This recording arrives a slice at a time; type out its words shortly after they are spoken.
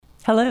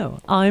Hello,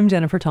 I'm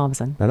Jennifer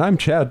Thompson. And I'm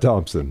Chad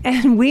Thompson.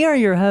 And we are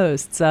your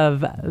hosts of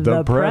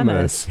The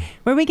Premise,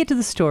 where we get to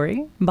the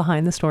story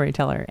behind the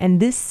storyteller. And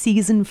this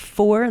season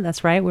 4,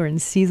 that's right, we're in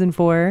season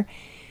 4.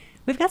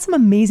 We've got some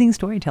amazing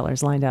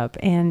storytellers lined up,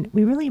 and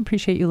we really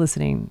appreciate you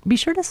listening. Be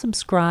sure to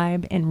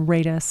subscribe and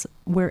rate us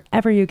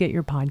wherever you get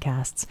your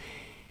podcasts.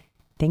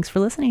 Thanks for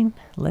listening.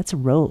 Let's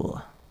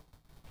roll.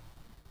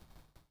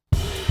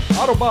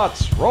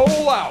 Autobots,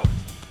 roll out!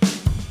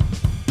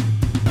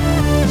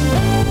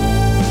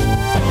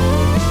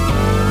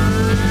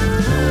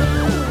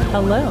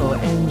 Hello,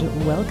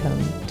 and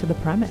welcome to The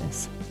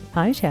Premise.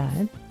 Hi,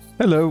 Chad.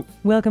 Hello.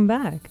 Welcome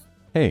back.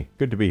 Hey,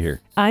 good to be here.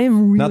 I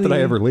am really... Not that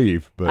I ever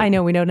leave, but... I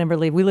know, we don't ever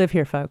leave. We live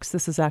here, folks.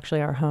 This is actually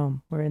our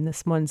home. We're in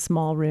this one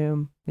small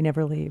room. We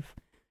never leave.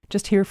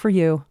 Just here for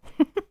you.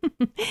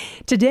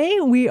 Today,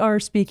 we are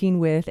speaking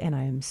with, and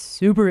I am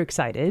super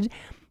excited,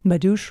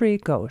 Madhushree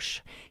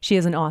Ghosh. She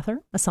is an author,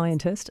 a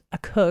scientist, a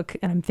cook,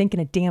 and I'm thinking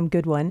a damn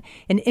good one,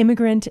 an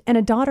immigrant, and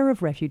a daughter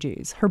of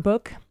refugees. Her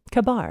book,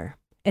 Khabaar,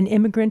 An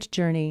Immigrant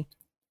Journey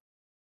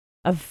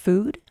of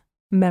Food,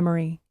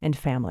 Memory, and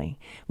Family,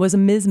 was a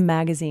Ms.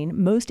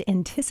 Magazine most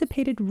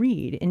anticipated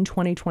read in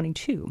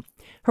 2022.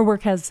 Her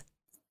work has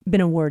been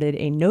awarded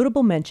a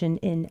notable mention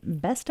in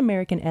Best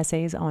American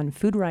Essays on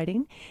Food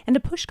Writing and a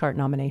Pushcart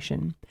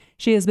nomination.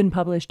 She has been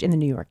published in the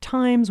New York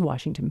Times,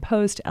 Washington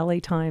Post, LA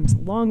Times,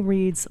 Long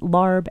Reads,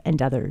 LARB,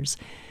 and others.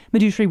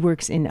 Madhushree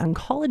works in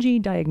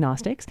oncology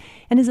diagnostics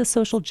and is a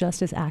social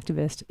justice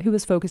activist who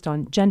is focused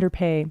on gender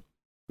pay,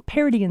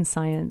 parity in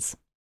science,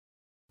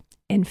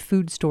 and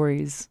food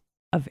stories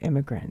of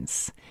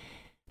immigrants.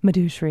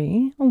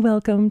 Madhushree,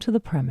 welcome to The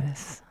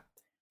Premise.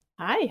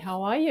 Hi,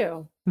 how are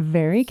you?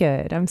 Very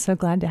good. I'm so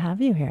glad to have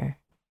you here.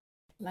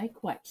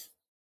 Likewise.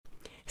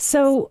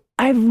 So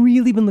I've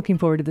really been looking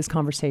forward to this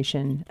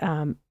conversation.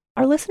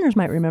 Our listeners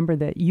might remember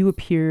that you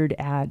appeared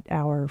at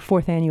our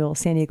 4th annual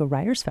San Diego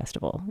Writers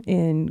Festival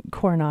in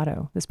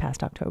Coronado this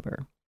past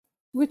October.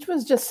 Which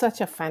was just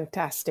such a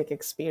fantastic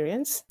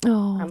experience.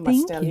 Oh, I must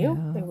thank tell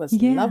you. It was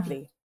Yeah.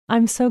 lovely.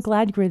 I'm so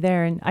glad you were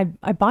there. And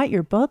I bought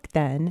your book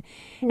then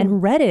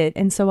and read it.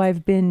 And so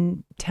I've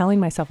been telling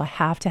myself I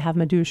have to have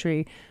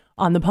Madhushree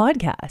on the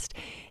podcast.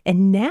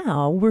 And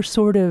now we're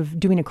sort of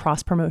doing a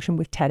cross promotion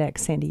with TEDx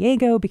San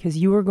Diego because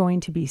you are going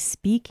to be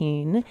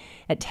speaking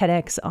at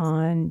TEDx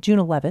on June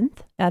 11th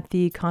at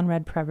the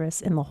Conrad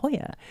Previs in La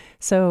Jolla.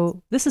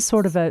 So this is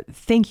sort of a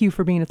thank you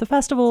for being at the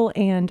festival.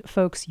 And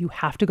folks, you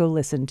have to go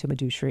listen to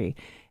Madhushree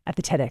at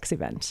the TEDx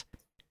event.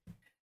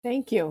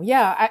 Thank you.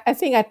 Yeah, I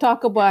think I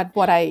talk about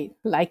what I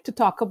like to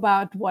talk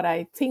about, what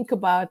I think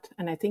about,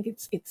 and I think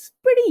it's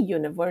pretty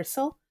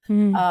universal.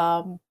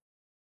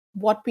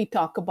 What we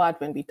talk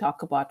about when we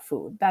talk about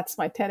food. That's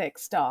my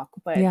TEDx talk,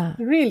 but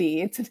really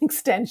it's an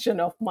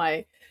extension of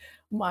my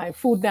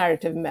food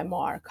narrative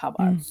memoir,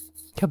 Khabaar.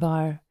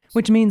 Khabaar,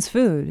 which means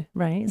food,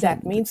 right?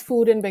 That means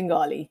food in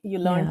Bengali. You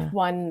learned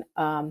one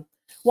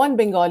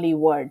Bengali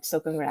word, so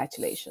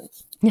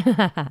congratulations.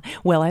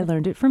 Well, I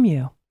learned it from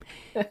you.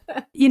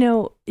 You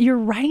know, your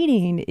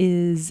writing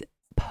is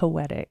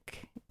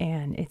poetic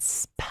and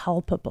it's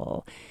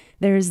palpable.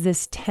 There's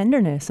this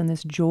tenderness and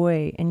this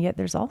joy, and yet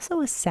there's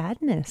also a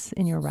sadness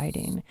in your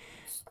writing.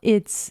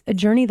 It's a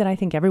journey that I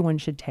think everyone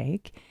should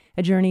take,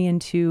 a journey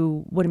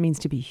into what it means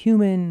to be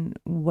human,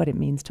 what it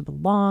means to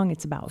belong.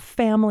 It's about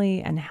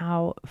family and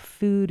how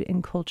food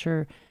and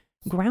culture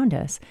ground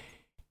us.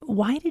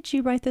 Why did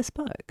you write this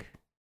book?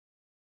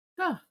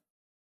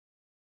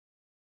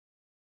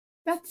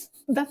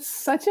 That's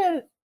such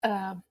a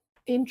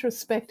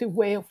introspective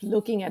way of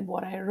looking at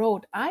what I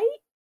wrote. I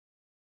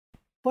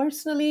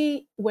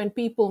personally, when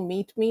people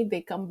meet me,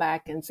 they come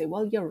back and say,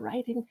 well,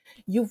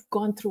 you've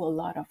gone through a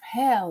lot of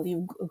hell,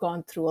 you've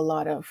gone through a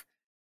lot of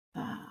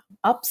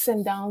ups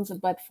and downs,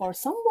 but for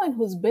someone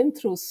who's been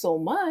through so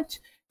much,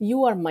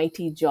 you are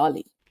mighty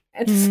jolly.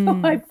 And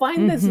so I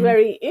find this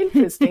very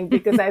interesting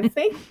because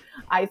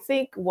I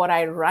think what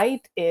I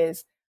write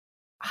is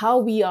how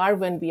we are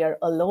when we are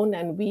alone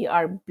and we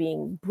are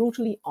being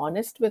brutally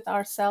honest with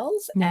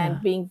ourselves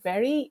and being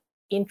very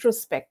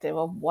introspective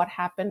of what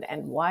happened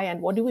and why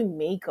and what do we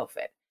make of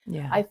it.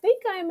 I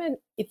think I'm an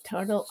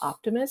eternal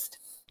optimist.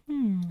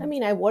 I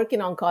mean, I work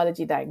in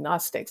oncology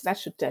diagnostics. That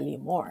should tell you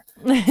more.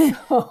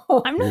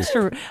 I'm not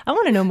sure. I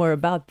want to know more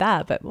about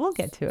that, but we'll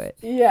get to it.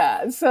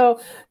 Yeah. So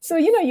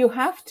you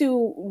have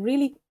to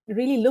really,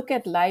 really look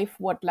at life,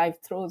 what life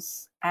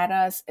throws at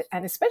us,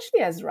 and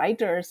especially as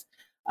writers,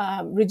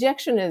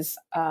 rejection is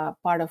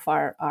part of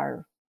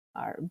our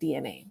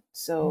DNA.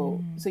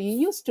 So you're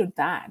used to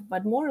that.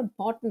 But more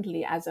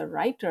importantly, as a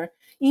writer,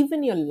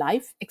 even your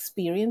life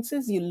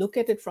experiences, you look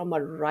at it from a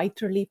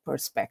writerly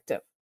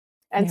perspective.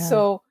 And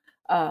so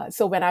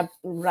when I'm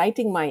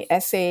writing my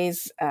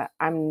essays,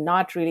 I'm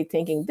not really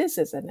thinking this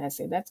is an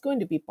essay that's going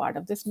to be part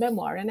of this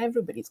memoir and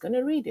everybody's going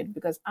to read it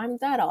because I'm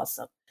that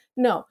awesome.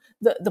 No,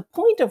 the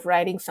point of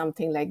writing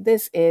something like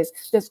this is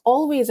there's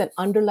always an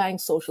underlying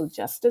social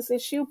justice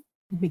issue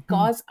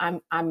because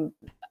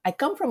I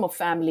come from a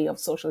family of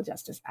social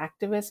justice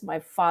activists. My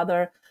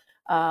father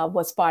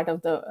was part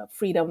of the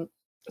freedom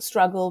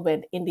struggle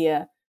when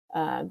India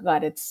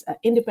got its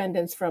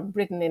independence from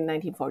Britain in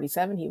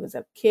 1947. He was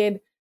a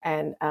kid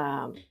and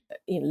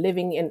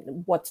living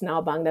in what's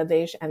now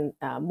Bangladesh, and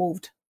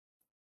moved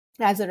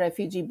as a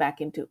refugee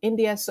back into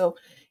India. So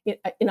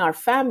in our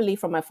family,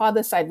 from my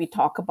father's side, we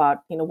talk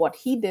about what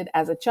he did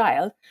as a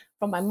child.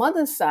 From my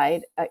mother's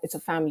side, it's a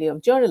family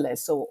of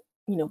journalists. So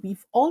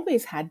we've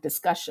always had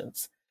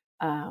discussions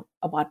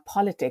about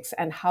politics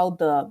and how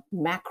the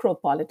macro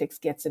politics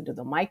gets into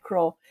the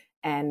micro,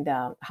 and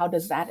how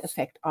does that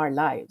affect our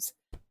lives.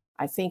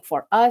 I think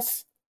for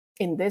us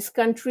in this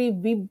country,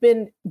 we've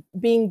been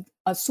being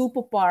a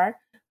superpower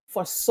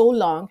for so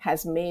long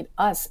has made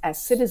us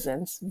as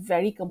citizens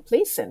very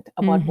complacent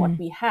about what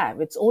we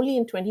have. It's only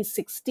in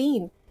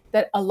 2016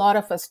 that a lot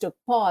of us took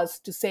pause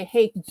to say,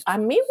 hey, I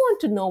may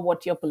want to know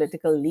what your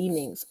political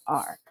leanings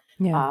are.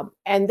 Yeah.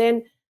 And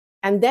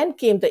then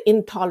came the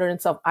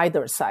intolerance of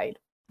either side.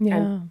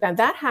 Yeah. And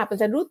that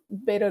happens. And Ruth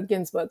Bader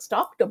Ginsburg's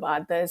talked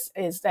about this,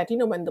 is that,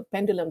 when the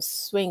pendulum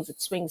swings,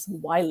 it swings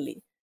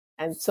wildly.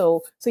 And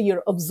so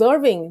you're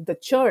observing the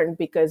churn,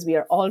 because we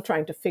are all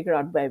trying to figure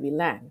out where we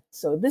land.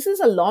 So this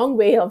is a long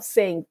way of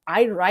saying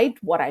I write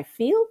what I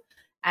feel,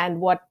 and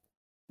what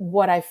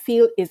I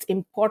feel is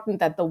important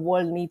that the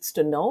world needs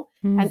to know.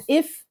 And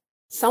if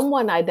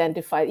someone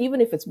identifies,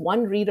 even if it's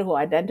one reader who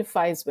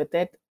identifies with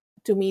it,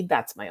 to me,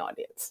 that's my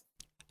audience.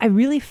 I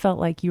really felt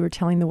like you were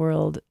telling the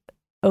world,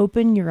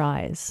 open your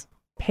eyes,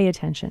 pay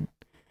attention.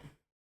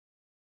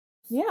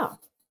 Yeah.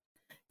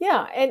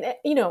 Yeah. And,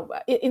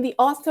 in the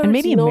authors... And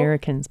maybe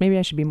Americans, maybe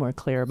I should be more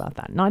clear about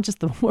that. Not just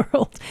the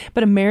world,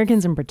 but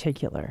Americans in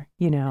particular.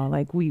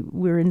 Like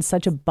we're in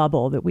such a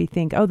bubble that we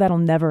think, oh, that'll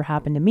never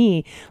happen to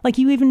me. Like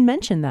you even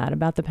mentioned that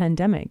about the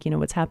pandemic,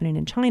 what's happening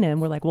in China.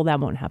 And we're like, well, that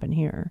won't happen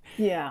here.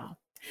 Yeah.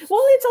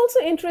 Well, it's also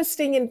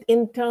interesting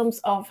in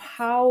terms of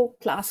how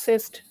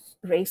classist,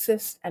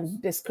 racist, and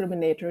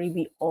discriminatory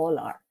we all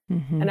are.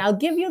 And I'll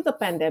give you the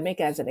pandemic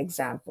as an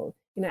example.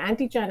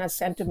 Anti-China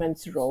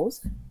sentiments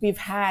rose. We've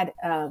had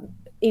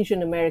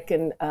Asian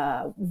American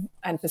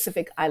and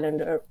Pacific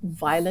Islander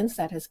violence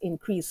that has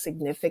increased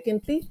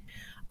significantly,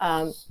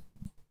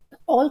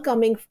 all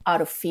coming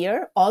out of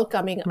fear, all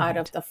coming out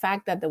of the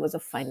fact that there was a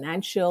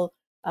financial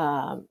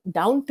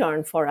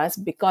downturn for us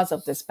because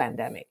of this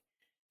pandemic.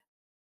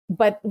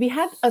 But we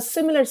had a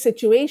similar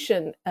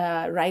situation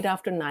right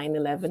after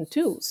 9/11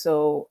 too.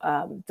 So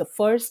the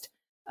first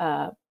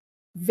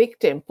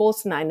victim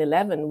post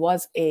 9/11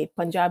 was a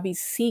Punjabi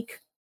Sikh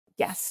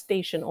gas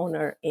station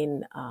owner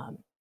in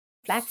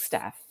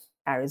Flagstaff,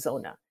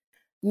 Arizona.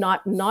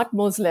 Not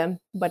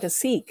Muslim, but a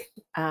Sikh,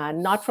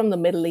 not from the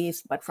Middle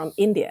East, but from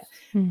India.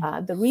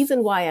 The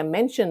reason why I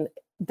mention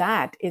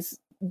that is,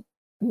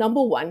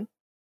 number one,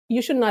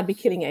 you should not be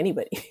killing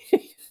anybody.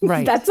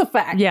 Right. That's a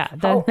fact. Yeah.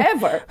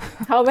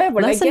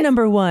 However, lesson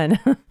number one.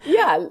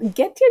 Yeah,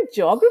 get your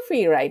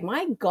geography right.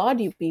 My God,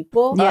 you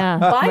people. Yeah.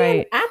 Buy right.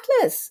 an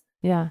atlas.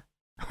 Yeah.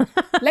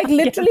 Like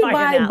literally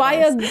Yeah, buy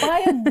a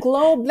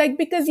globe, like,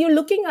 because you're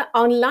looking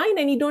online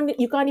and you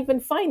can't even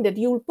find it.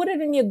 You put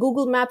it in your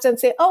Google Maps and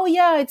say, oh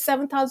yeah, it's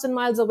 7,000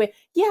 miles away.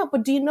 Yeah,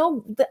 but do you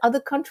know the other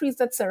countries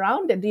that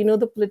surround it? Do you know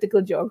the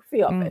political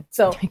geography of it?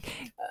 So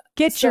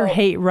get your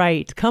hate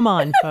right. Come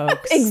on,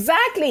 folks.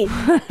 Exactly.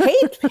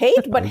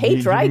 Hate, but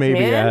hate right, man. You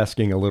may be man.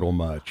 asking a little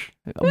much.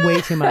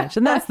 Way too much.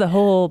 And that's the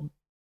whole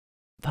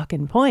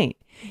fucking point.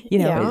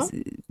 Is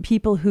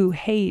people who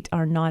hate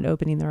are not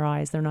opening their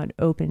eyes. They're not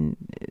open.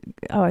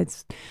 Oh,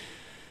 it's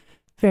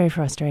very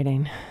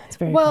frustrating. It's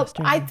very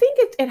frustrating. I think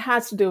it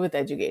has to do with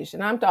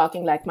education. I'm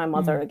talking like my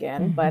mother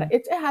again, but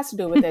it has to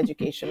do with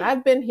education.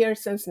 I've been here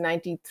since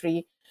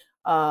 93,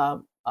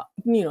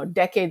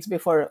 decades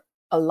before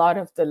a lot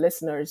of the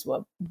listeners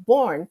were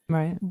born.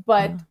 Right.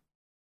 But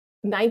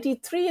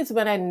 93 is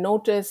when I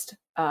noticed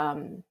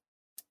that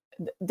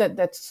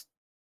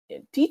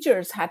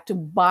teachers had to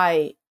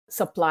buy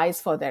supplies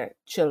for their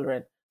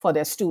children, for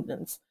their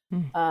students.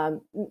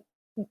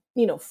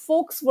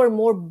 Folks were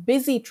more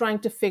busy trying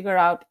to figure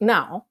out,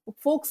 now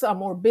folks are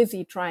more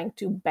busy trying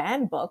to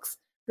ban books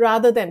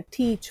rather than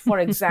teach, for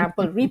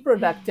example,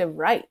 reproductive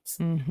rights.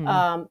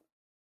 I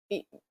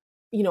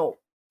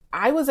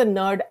was a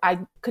nerd. I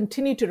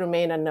continue to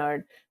remain a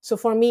nerd. So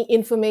for me,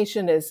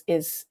 information is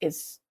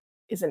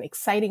an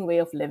exciting way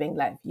of living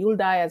life. You'll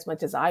die as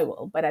much as I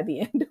will. But at the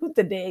end of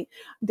the day,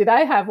 did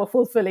I have a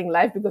fulfilling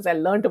life because I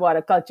learned about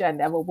a culture I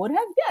never would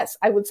have? Yes,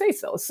 I would say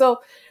so.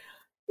 So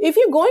if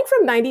you're going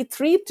from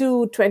 93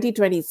 to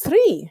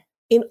 2023,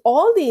 in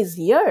all these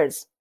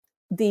years,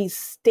 the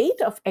state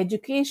of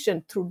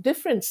education through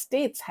different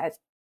states has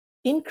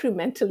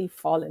incrementally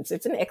fallen. So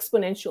it's an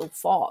exponential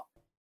fall.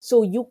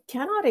 So you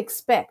cannot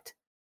expect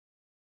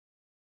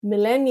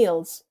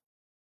millennials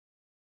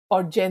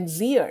or Gen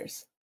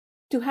Zers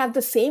to have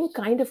the same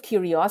kind of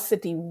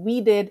curiosity we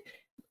did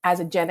as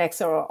a Gen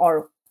Xer,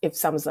 or if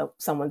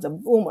someone's a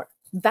boomer.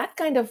 That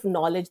kind of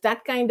knowledge,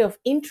 that kind of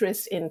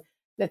interest in,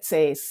 let's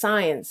say,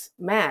 science,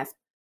 math,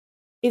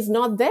 is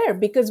not there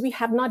because we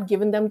have not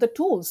given them the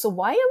tools. So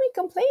why are we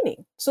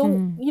complaining?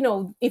 So,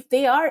 if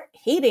they are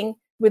hating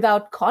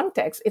without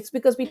context, it's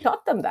because we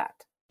taught them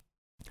that.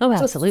 Oh,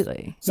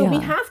 absolutely. So we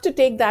have to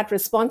take that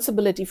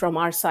responsibility from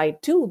our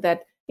side too,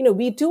 that,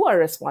 we too are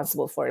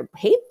responsible for it.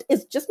 Hate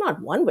is just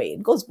not one way.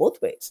 It goes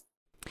both ways.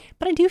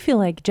 But I do feel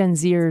like Gen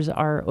Zers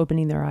are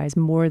opening their eyes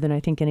more than I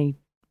think I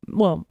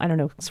don't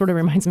know, sort of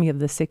reminds me of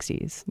the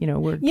 60s,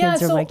 where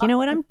kids are like, you know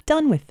what, I'm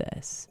done with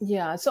this.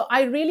 Yeah. So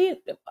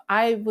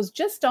I was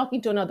just talking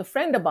to another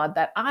friend about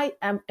that. I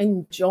am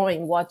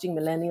enjoying watching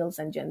millennials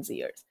and Gen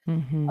Zers.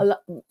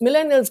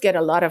 Millennials get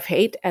a lot of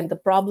hate. And the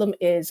problem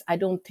is, I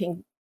don't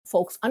think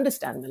folks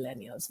understand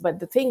millennials.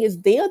 But the thing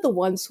is, they are the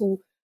ones who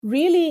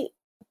really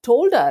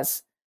told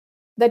us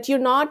that you're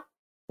not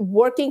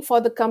working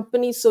for the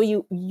company, so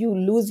you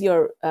lose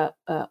your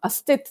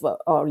astitva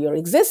or your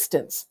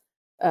existence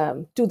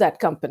to that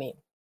company.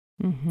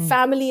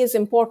 Family is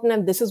important,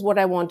 and this is what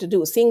I want to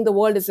do. Seeing the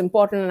world is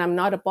important, and I'm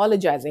not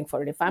apologizing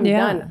for it. If I'm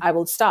done, I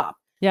will stop.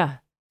 Yeah.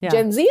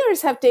 Gen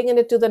Zers have taken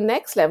it to the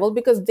next level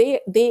because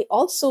they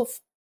also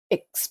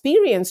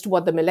experienced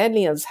what the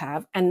millennials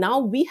have, and now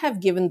we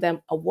have given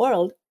them a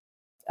world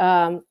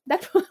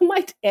that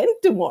might end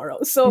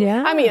tomorrow. So,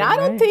 I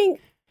don't think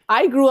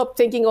I grew up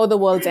thinking, the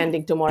world's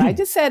ending tomorrow. I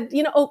just said,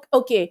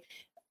 okay,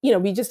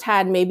 we just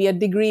had maybe a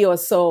degree or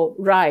so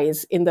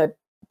rise in the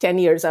 10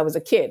 years I was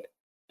a kid,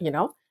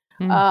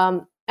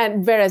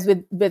 and whereas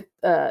with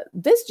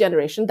this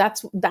generation,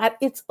 that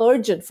it's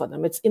urgent for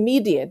them. It's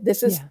immediate.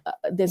 This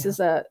is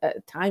a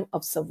time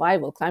of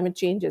survival. Climate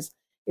change is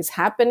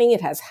happening.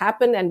 It has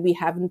happened, and we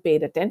haven't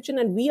paid attention,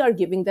 and we are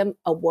giving them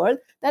a world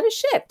that is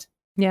shit.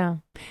 Yeah.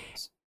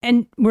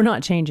 And we're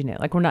not changing it.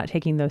 Like, we're not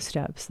taking those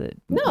steps that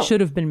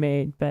should have been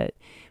made, but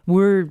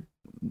we're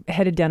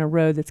headed down a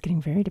road that's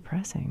getting very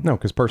depressing. No,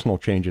 because personal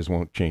changes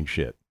won't change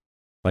shit.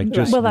 Like,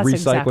 just that's recycling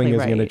exactly isn't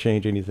right. going to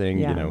change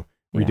anything.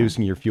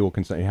 Reducing your fuel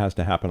consumption, it has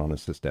to happen on a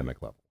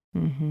systemic level.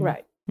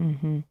 Right.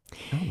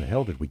 How the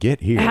hell did we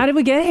get here? How did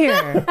we get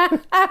here?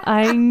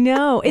 I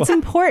know. It's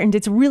important.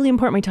 It's really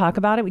important we talk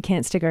about it. We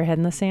can't stick our head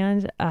in the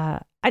sand.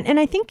 And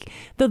I think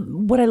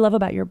what I love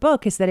about your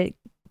book is that it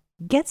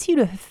gets you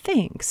to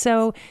think.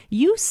 So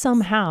you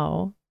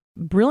somehow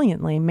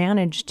brilliantly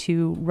managed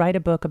to write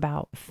a book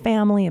about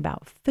family,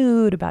 about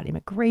food, about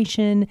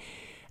immigration,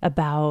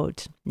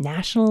 about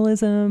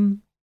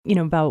nationalism,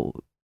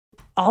 about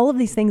all of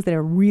these things that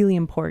are really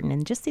important.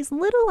 And just these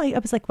little, I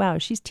was like, wow,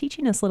 she's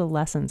teaching us little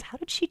lessons. How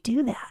did she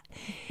do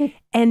that?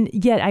 And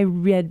yet I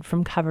read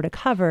from cover to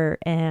cover,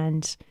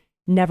 and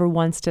never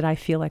once did I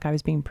feel like I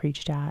was being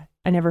preached at.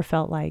 I never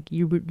felt like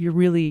you're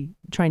really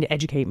trying to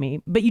educate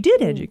me, but you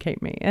did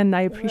educate me, and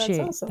I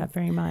appreciate that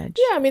very much.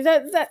 Yeah, I mean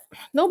that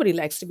nobody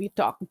likes to be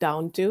talked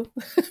down to.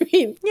 I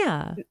mean,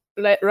 yeah,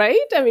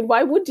 right? I mean,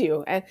 why would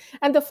you?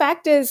 And the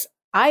fact is,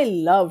 I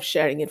love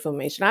sharing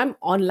information. I'm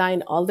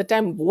online all the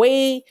time,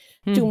 way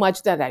too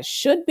much that I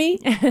should be.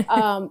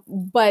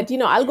 But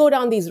I'll go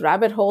down these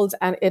rabbit holes,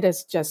 and it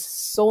is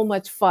just so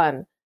much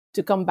fun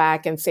to come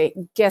back and say,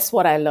 guess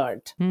what I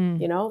learned?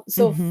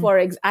 So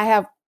I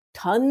have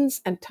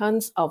tons and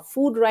tons of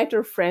food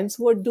writer friends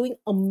who are doing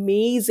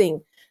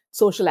amazing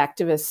social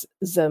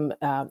activism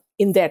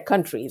in their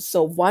countries.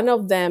 So one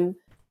of them,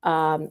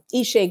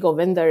 Ishay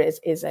Govinder,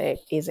 is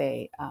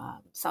a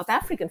South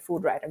African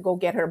food writer. Go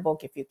get her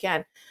book if you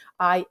can.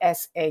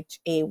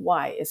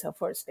 Ishay is her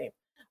first name.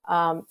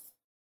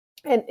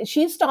 And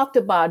she's talked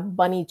about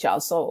bunny chow.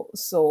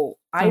 So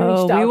I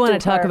reached out. We want to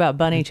talk her. about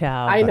bunny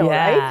chow. I know,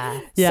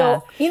 right? Yeah.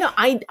 So,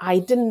 I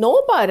didn't know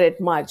about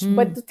it much.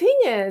 But the thing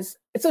is,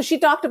 so she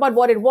talked about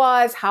what it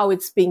was, how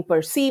it's being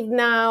perceived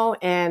now.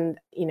 And,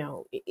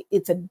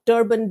 it's a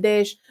Durban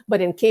dish,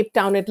 but in Cape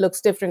Town, it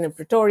looks different. In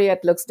Pretoria,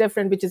 it looks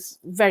different, which is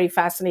very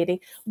fascinating.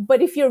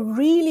 But if you're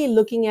really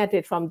looking at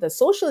it from the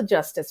social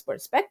justice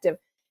perspective,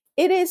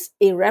 it is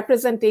a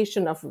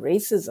representation of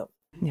racism.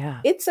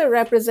 Yeah. It's a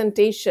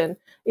representation.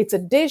 It's a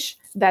dish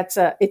it's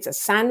a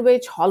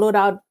sandwich, hollowed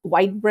out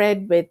white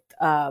bread with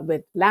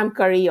lamb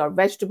curry or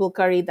vegetable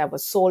curry that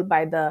was sold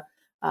by the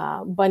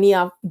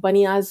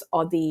banias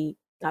or the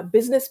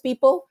business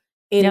people.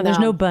 There's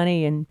no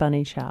bunny in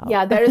bunny chow.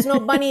 Yeah, there is no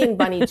bunny in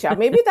bunny chow.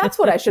 Maybe that's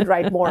what I should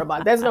write more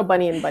about. There's no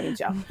bunny in bunny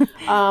chow.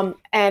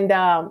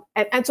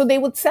 And so they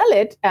would sell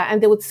it,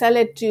 and they would sell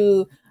it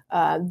to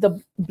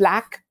the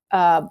Black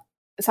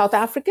South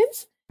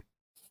Africans,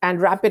 and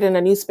wrap it in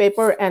a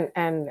newspaper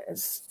and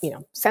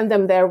send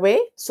them their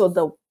way. So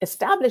the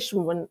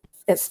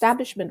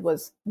establishment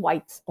was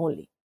whites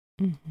only.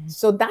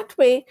 So that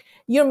way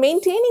you're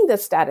maintaining the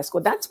status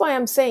quo. That's why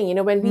I'm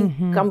saying, when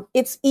we come,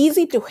 it's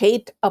easy to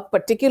hate a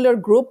particular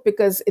group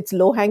because it's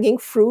low-hanging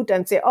fruit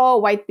and say, oh,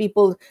 white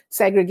people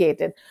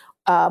segregated.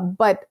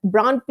 But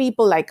brown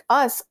people like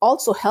us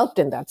also helped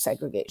in that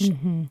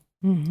segregation.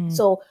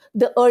 So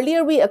the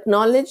earlier we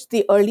acknowledge,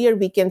 the earlier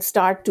we can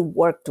start to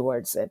work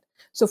towards it.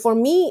 So for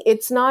me,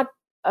 it's not,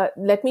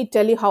 let me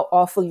tell you how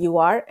awful you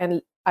are,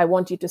 and I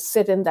want you to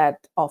sit in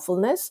that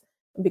awfulness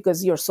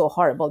because you're so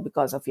horrible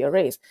because of your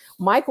race.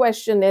 My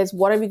question is,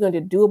 what are we going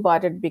to do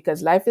about it?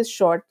 Because life is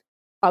short.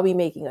 are we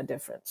making a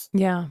difference?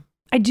 Yeah.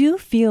 I do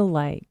feel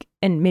like,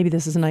 and maybe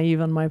this is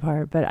naive on my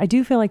part, but I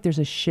do feel like there's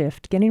a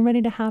shift getting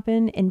ready to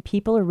happen and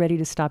people are ready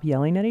to stop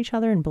yelling at each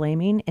other and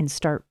blaming and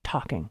start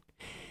talking.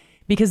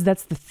 Because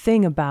that's the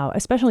thing about,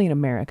 especially in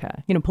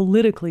America,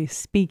 politically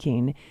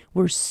speaking,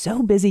 we're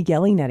so busy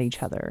yelling at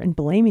each other and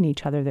blaming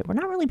each other that we're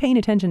not really paying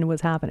attention to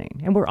what's happening.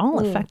 And we're all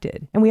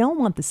affected and we all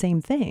want the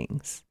same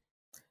things.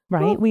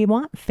 Right? Well, we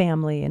want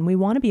family and we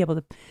want to be able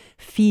to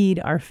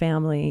feed our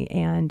family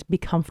and be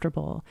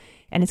comfortable.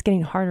 And it's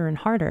getting harder and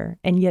harder.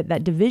 And yet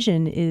that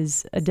division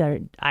is,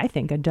 I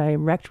think, a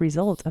direct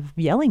result of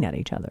yelling at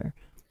each other.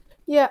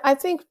 Yeah, I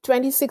think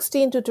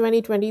 2016 to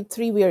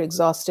 2023, we are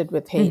exhausted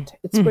with hate.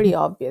 It's pretty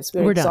obvious.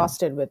 We're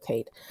exhausted with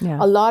hate. Yeah.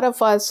 A lot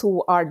of us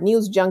who are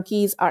news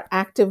junkies are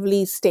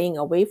actively staying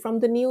away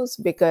from the news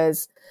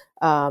because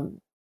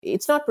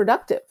it's not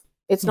productive.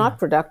 It's not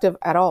productive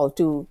at all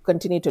to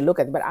continue to look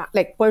at.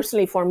 But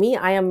personally, for me,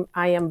 I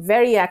am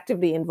very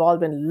actively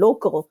involved in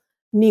local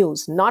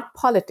news, not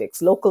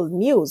politics, local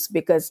news,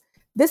 because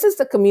this is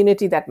the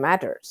community that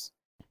matters.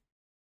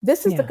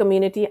 This is the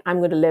community I'm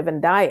going to live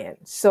and die in.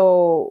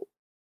 So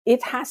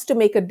it has to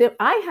make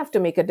I have to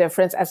make a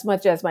difference as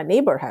much as my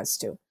neighbor has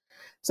to.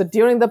 So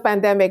during the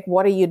pandemic,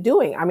 what are you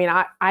doing? I mean,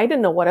 I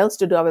didn't know what else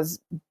to do. I was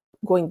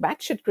going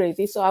batshit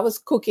crazy. So I was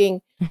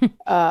cooking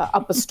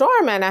up a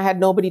storm and I had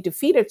nobody to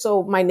feed it.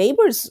 So my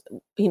neighbors,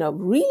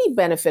 really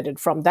benefited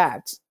from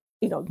that.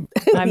 I'm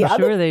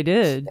sure they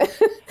did.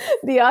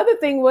 The other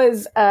thing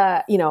was,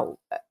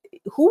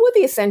 who were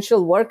the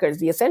essential workers?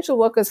 The essential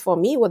workers for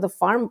me were the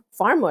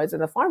farmers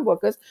and the farm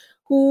workers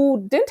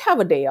who didn't have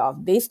a day off.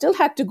 They still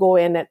had to go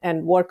in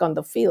and work on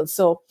the field.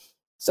 So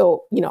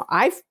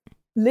I've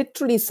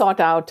literally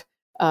sought out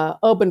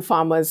urban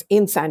farmers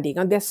in San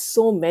Diego. And there's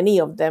so many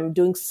of them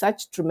doing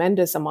such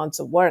tremendous amounts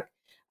of work.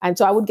 And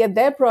so I would get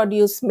their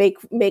produce, make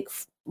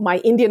my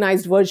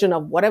Indianized version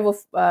of whatever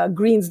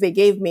greens they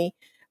gave me,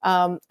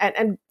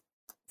 and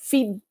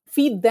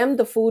feed them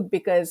the food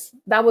because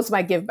that was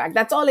my give back.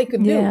 That's all I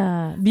could do.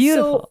 Yeah,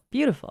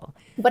 beautiful.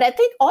 But I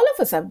think all of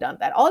us have done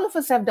that. All of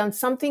us have done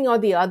something or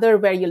the other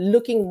where you're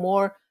looking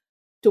more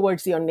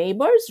towards your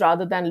neighbors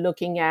rather than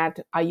looking at,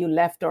 are you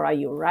left or are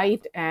you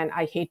right? And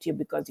I hate you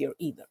because you're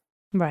either.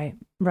 Right.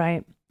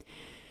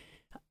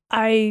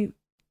 I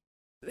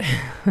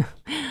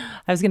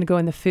was going to go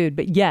in the food,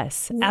 but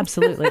yes,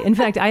 absolutely. In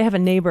fact, I have a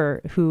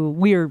neighbor who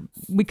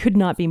we could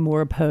not be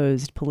more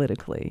opposed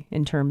politically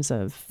in terms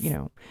of,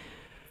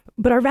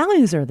 but our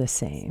values are the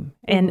same.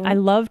 And I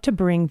love to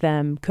bring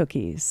them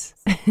cookies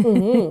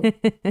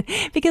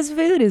because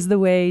food is the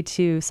way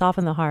to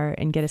soften the heart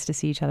and get us to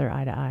see each other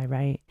eye to eye.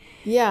 Right.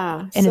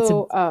 Yeah. And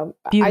so, it's a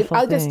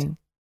beautiful thing.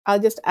 I'll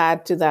just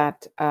add to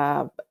that.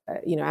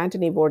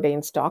 Anthony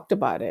Bourdain's talked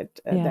about it,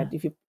 that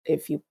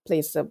if you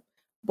place a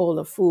bowl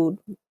of food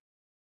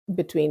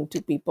between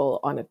two people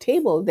on a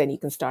table, then you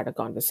can start a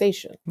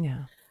conversation.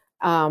 Yeah.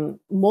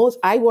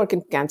 I work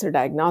in cancer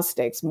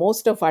diagnostics.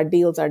 Most of our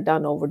deals are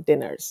done over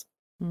dinners.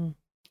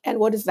 And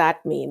what does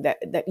that mean?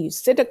 That you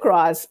sit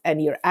across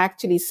and you're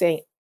actually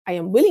saying, I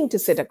am willing to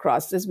sit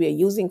across this. We are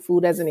using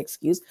food as an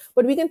excuse,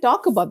 but we can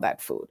talk about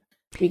that food.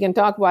 We can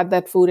talk about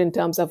that food in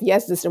terms of,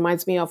 yes, this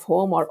reminds me of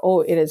home, or,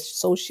 oh, it is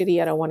so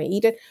shitty, I don't want to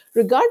eat it.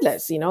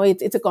 Regardless,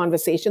 it's a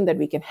conversation that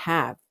we can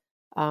have.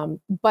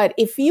 But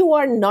if you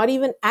are not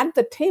even at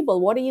the table,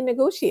 what are you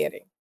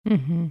negotiating?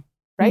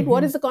 Right?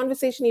 What is the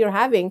conversation you're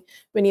having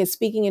when you're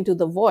speaking into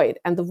the void?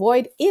 And the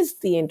void is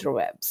the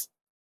interwebs.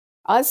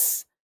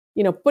 Us,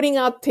 putting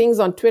out things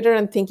on Twitter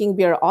and thinking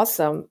we are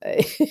awesome.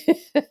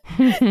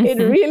 It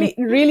really,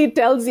 really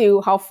tells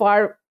you how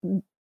far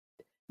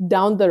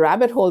down the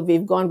rabbit hole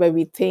we've gone where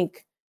we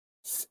think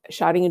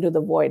shouting into the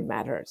void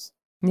matters.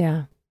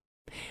 Yeah.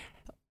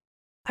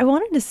 I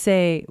wanted to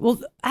say, well,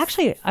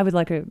 actually, I would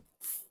like to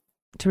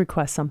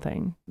request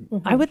something.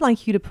 I would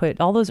like you to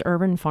put all those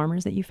urban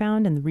farmers that you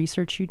found and the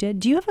research you did.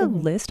 Do you have a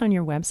list on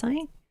your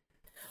website?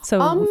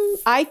 So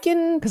I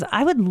can, because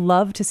I would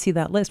love to see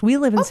that list. We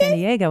live in San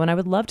Diego and I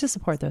would love to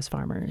support those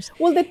farmers.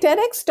 Well, the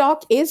TEDx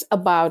talk is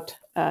about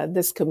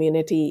this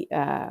community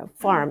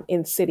farm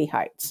in City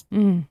Heights.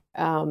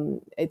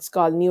 It's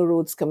called New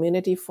Roots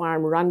Community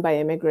Farm, run by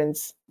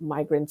immigrants,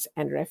 migrants,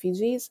 and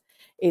refugees.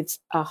 It's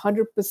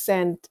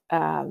 100%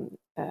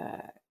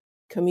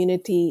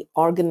 community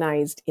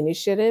organized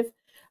initiative.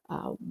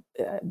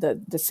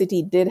 The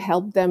city did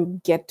help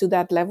them get to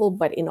that level,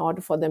 but in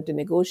order for them to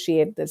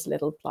negotiate this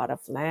little plot of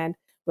land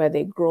where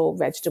they grow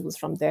vegetables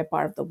from their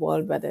part of the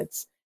world, whether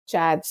it's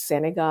Chad,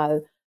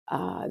 Senegal,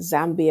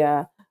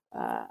 Zambia,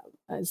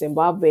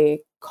 Zimbabwe,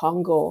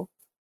 Congo,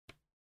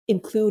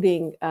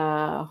 including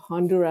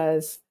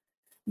Honduras,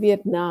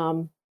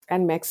 Vietnam,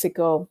 and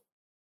Mexico.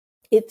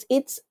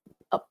 It's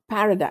a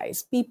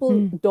paradise.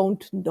 People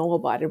don't know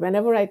about it.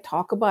 Whenever I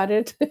talk about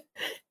it,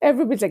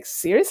 everybody's like,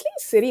 seriously?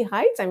 City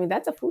Heights? I mean,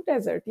 that's a food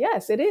desert.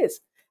 Yes, it is.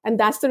 And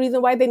that's the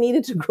reason why they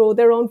needed to grow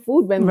their own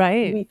food when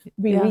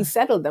we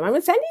resettled them. I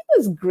mean, San Diego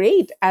is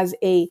great as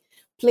a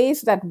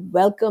place that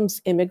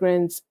welcomes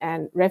immigrants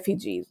and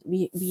refugees.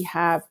 We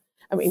have,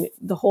 I mean,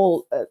 the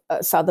whole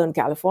Southern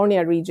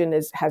California region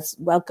has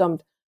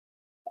welcomed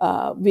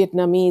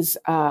Vietnamese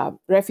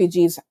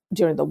refugees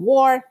during the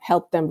war,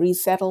 helped them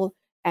resettle,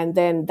 and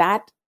then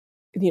that,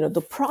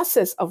 the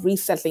process of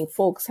resettling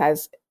folks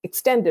has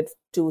extended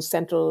to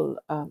Central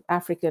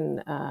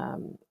African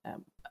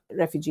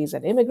refugees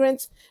and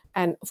immigrants,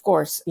 and of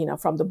course,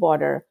 from the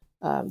border,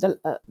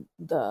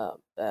 the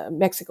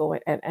Mexico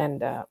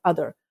and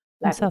other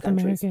Latin South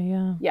countries.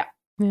 America, yeah.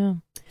 Yeah.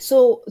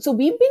 So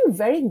we've been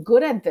very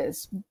good at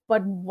this,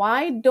 but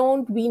why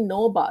don't we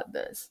know about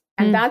this?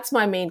 And that's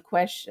my main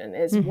question: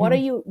 is what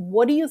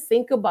do you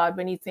think about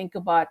when you think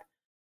about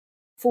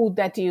food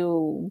that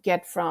you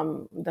get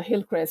from the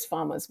Hillcrest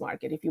Farmers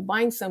Market? If you're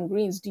buying some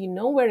greens, do you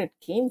know where it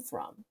came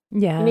from?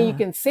 Yeah. You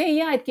can say,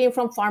 yeah, it came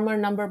from farmer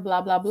number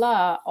blah blah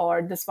blah,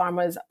 or this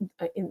farmer is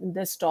in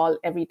this stall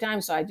every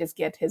time, so I just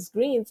get his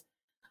greens.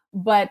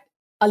 But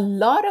a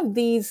lot of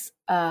these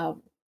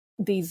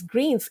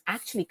greens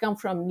actually come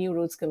from New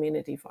Roots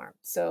Community Farm.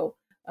 So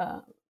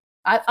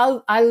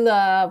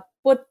I'll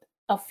put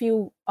a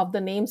few of the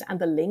names and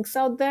the links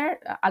out there.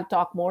 I'll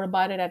talk more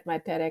about it at my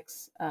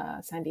TEDx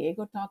San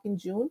Diego talk in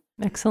June.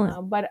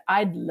 Excellent. But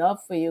I'd love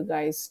for you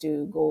guys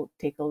to go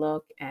take a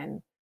look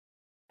and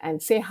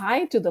say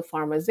hi to the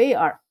farmers. They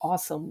are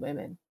awesome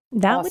women.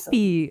 That would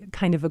be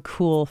kind of a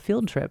cool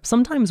field trip.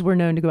 Sometimes we're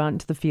known to go out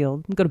into the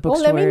field, go to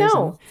bookstores. Let me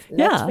know.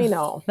 Let me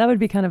know. That would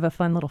be kind of a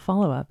fun little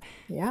follow-up.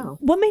 Yeah.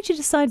 What made you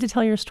decide to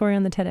tell your story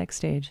on the TEDx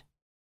stage?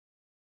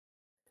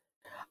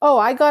 Oh,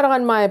 I got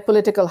on my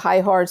political high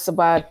horse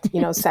about,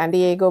 San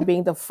Diego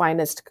being the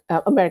finest,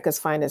 America's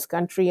finest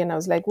country. And I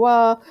was like,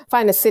 well,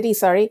 finest city,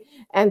 sorry.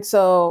 And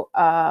so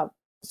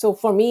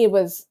for me, it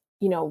was,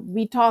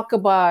 we talk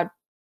about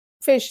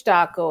fish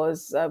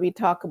tacos, we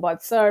talk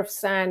about surf,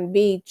 sand,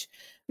 beach,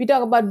 we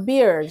talk about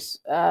beers,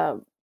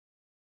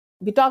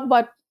 we talk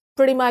about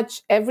pretty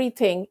much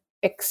everything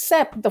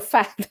except the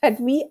fact that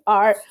we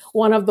are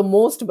one of the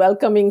most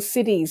welcoming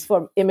cities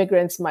for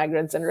immigrants,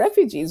 migrants, and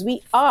refugees.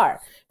 We are.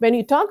 When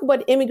you talk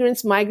about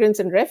immigrants, migrants,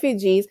 and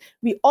refugees,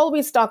 we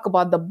always talk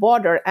about the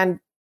border, and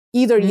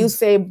either you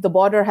say the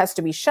border has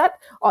to be shut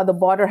or the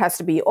border has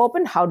to be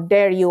open. How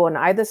dare you on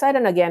either side?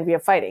 And again, we are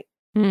fighting.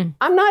 I'm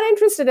not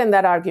interested in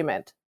that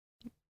argument,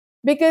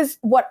 because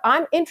what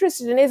I'm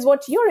interested in is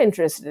what you're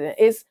interested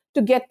in, is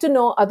to get to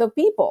know other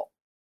people.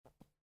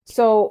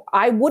 So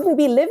I wouldn't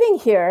be living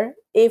here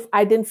if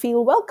I didn't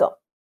feel welcome.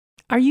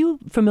 Are you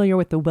familiar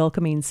with the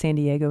Welcoming San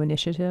Diego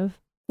initiative?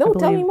 No,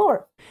 tell me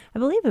more. I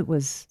believe it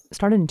was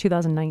started in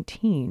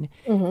 2019.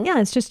 Yeah,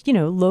 it's just,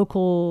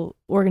 local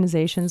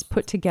organizations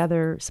put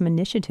together some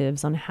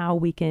initiatives on how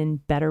we can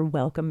better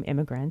welcome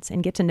immigrants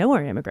and get to know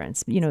our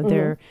immigrants,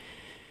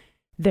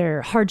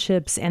 their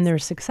hardships and their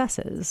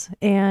successes.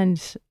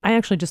 And I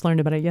actually just learned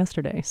about it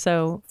yesterday.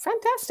 So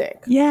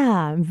fantastic.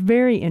 Yeah, I'm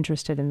very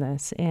interested in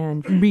this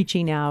and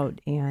reaching out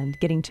and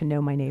getting to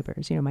know my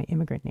neighbors, my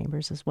immigrant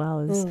neighbors, as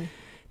well as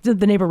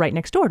the neighbor right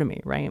next door to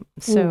me, right?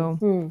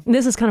 So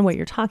this is kind of what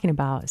you're talking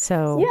about.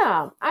 So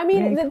yeah, I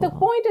mean, the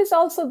point is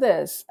also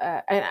this,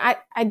 and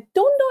I don't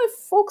know if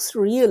folks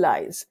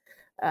realize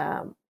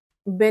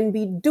when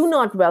we do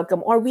not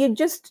welcome, or we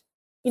just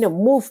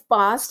move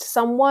past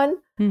someone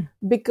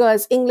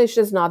because English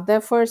is not their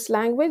first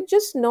language,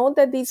 just know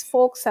that these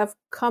folks have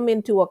come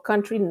into a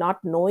country not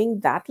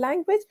knowing that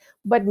language,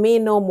 but may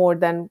know more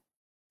than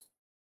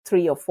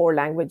 3 or 4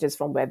 languages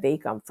from where they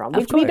come from,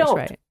 which we don't.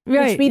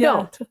 Right. Which we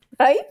don't,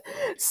 right?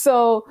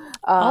 So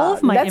all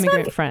of my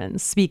immigrant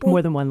friends speak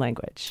more than one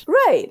language.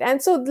 Right.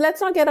 And so let's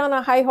not get on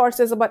our high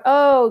horses about,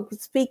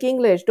 speak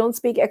English, don't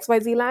speak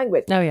XYZ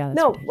language. Oh, yeah.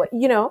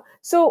 No,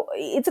 so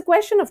it's a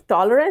question of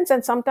tolerance,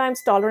 and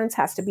sometimes tolerance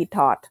has to be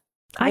taught.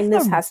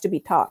 Kindness has to be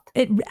taught.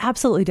 It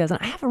absolutely does.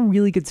 And I have a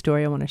really good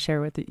story I want to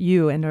share with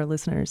you and our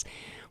listeners.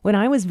 When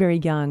I was very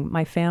young,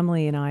 my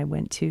family and I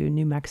went to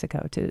New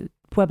Mexico, to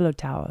Pueblo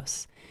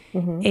Taos.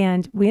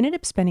 And we ended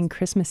up spending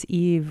Christmas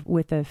Eve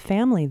with a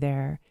family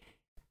there,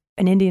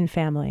 an Indian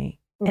family,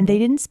 and they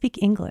didn't speak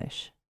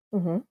English.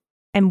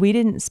 And we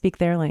didn't speak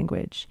their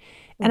language.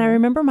 And I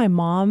remember my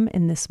mom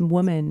and this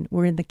woman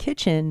were in the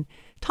kitchen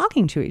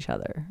talking to each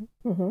other.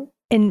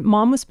 And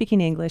mom was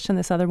speaking English and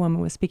this other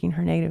woman was speaking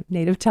her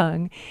native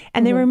tongue.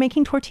 And they were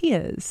making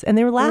tortillas and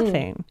they were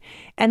laughing.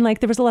 And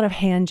there was a lot of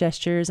hand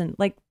gestures and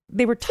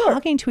they were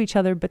talking to each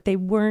other, but they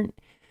weren't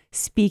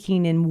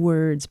speaking in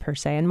words per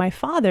se. And my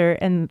father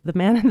and the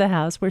man in the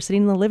house were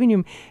sitting in the living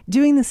room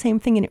doing the same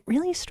thing. And it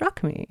really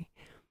struck me.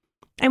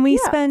 And we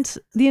spent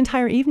the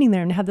entire evening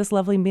there and had this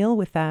lovely meal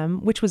with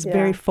them, which was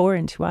very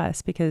foreign to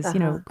us because,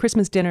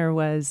 Christmas dinner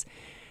was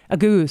a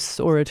goose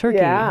or a turkey.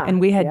 And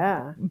we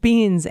had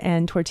beans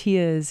and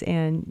tortillas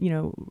and,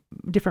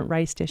 different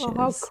rice dishes. Oh,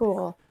 how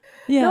cool.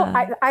 Yeah.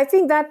 No, I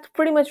think that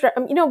pretty much,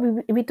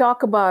 we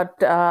talk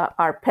about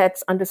our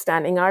pets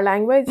understanding our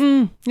language.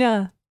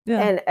 Yeah.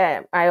 And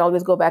I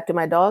always go back to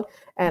my dog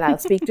and I'll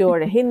speak to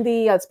her in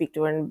Hindi, I'll speak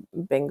to her in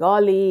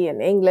Bengali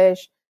and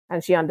English.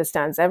 and she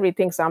understands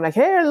everything. So I'm like,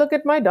 hey, look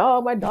at my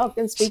dog. My dog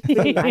can speak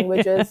 3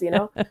 languages,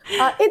 but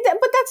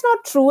that's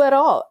not true at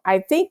all. I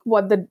think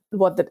what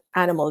the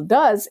animal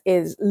does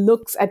is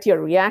looks at your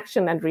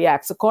reaction and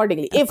reacts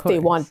accordingly. If they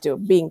want to,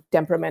 being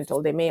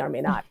temperamental, they may or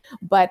may not.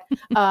 But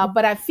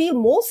I feel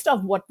most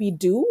of what we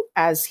do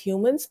as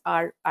humans,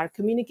 our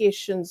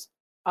communication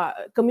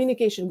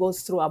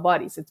goes through our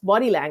bodies. It's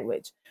body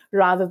language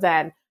rather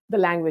than the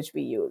language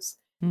we use.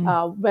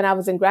 When I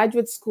was in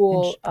graduate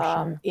school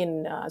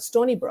in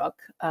Stony Brook,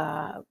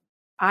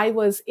 I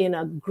was in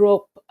a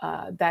group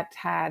that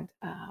had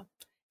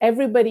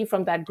everybody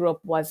from that group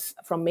was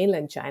from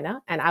mainland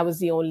China, and I was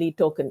the only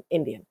token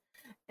Indian.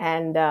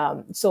 And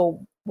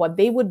so what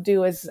they would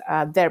do is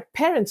their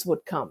parents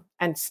would come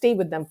and stay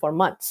with them for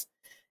months.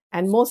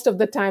 And most of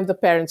the time, the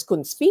parents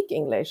couldn't speak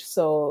English.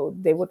 So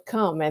they would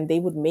come and they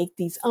would make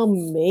these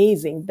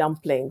amazing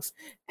dumplings.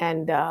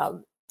 And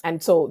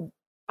so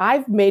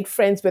I've made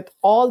friends with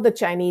all the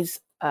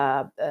Chinese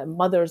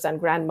mothers and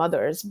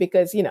grandmothers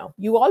because,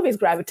 you always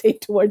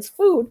gravitate towards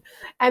food.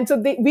 And so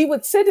we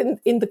would sit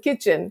in the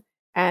kitchen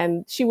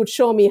and she would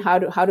show me how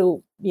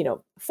to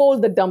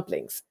fold the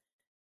dumplings.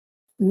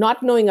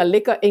 Not knowing a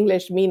lick of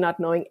English, me not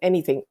knowing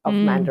anything of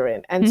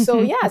Mandarin. And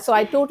so, so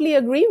I totally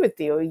agree with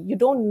you. You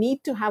don't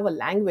need to have a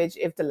language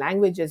if the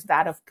language is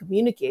that of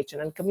communication,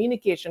 and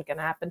communication can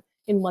happen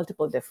in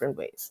multiple different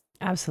ways.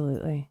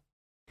 Absolutely.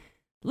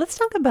 Let's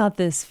talk about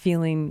this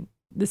feeling,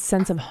 this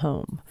sense of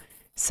home.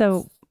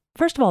 So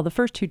first of all, the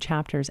first 2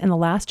 chapters and the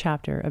last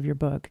chapter of your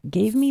book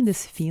gave me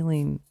this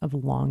feeling of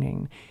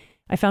longing.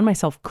 I found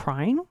myself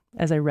crying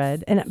as I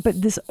read,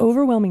 but this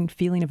overwhelming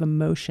feeling of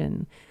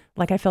emotion.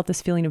 Like I felt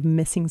this feeling of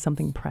missing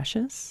something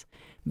precious,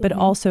 but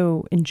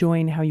also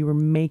enjoying how you were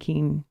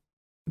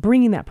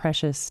bringing that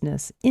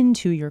preciousness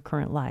into your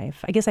current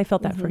life. I guess I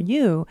felt that for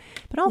you,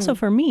 but also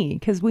for me,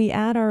 because we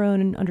add our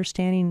own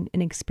understanding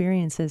and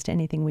experiences to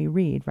anything we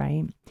read,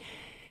 right?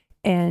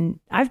 And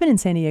I've been in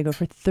San Diego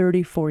for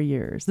 34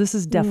 years. This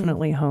is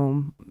definitely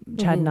home.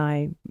 Chad and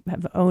I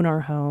own our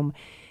home.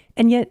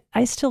 And yet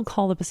I still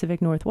call the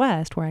Pacific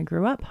Northwest, where I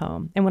grew up,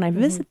 home. And when I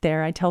visit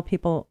there, I tell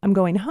people I'm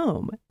going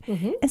home.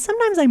 And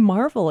sometimes I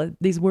marvel at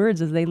these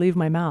words as they leave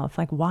my mouth.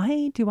 Like,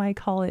 why do I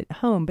call it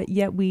home? But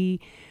yet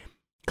we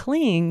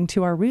cling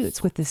to our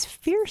roots with this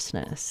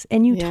fierceness.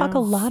 And you talk a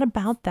lot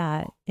about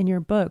that in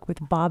your book with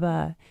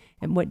Baba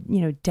and what,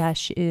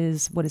 Desh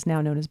is what is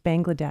now known as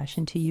Bangladesh,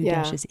 and to you,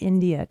 Desh is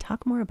India.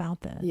 Talk more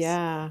about this.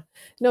 Yeah.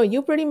 No,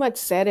 you pretty much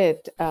said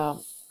it.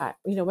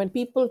 When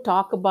people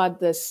talk about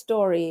the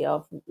story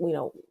of,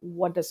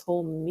 what does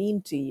home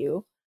mean to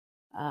you,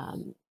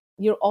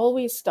 you're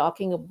always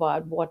talking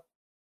about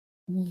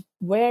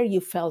where you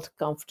felt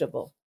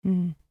comfortable,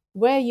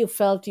 where you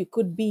felt you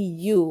could be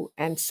you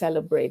and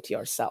celebrate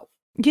yourself.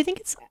 Do you think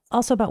it's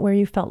also about where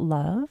you felt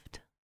loved?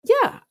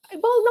 Yeah.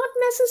 Well, not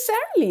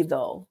necessarily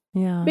though.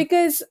 Yeah.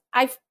 Because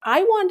I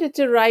wanted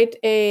to write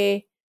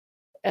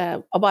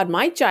about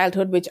my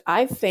childhood, which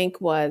I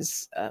think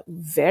was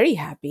very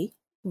happy,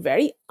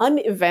 very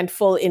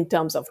uneventful in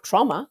terms of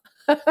trauma.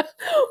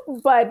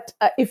 But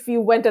if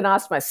you went and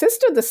asked my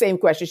sister the same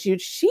question,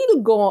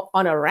 she'll go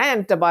on a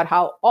rant about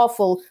how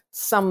awful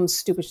some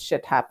stupid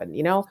shit happened,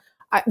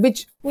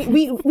 which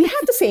we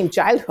had the same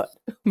childhood.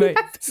 We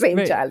had the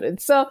same childhood.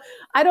 So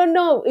I don't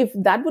know if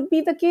that would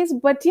be the case,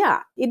 but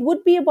yeah, it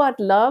would be about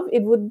love.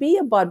 It would be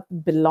about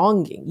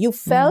belonging. You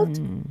felt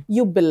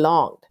you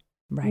belonged,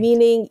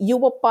 meaning you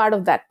were part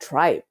of that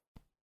tribe,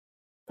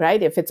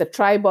 right? If it's a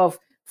tribe of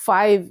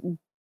 5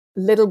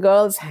 little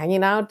girls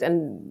hanging out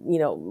and,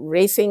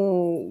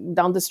 racing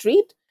down the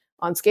street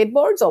on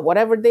skateboards or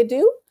whatever they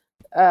do,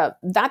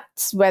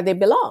 that's where they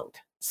belonged.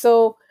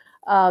 So,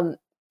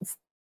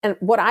 and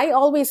what I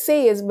always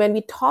say is when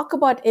we talk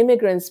about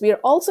immigrants, we are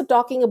also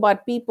talking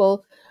about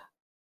people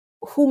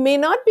who may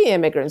not be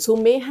immigrants,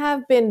 who may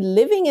have been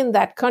living in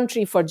that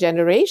country for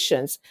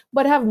generations,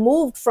 but have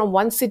moved from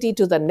one city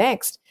to the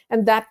next.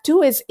 And that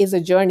too is a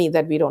journey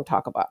that we don't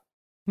talk about.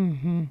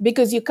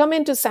 Because you come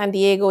into San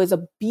Diego, is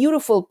a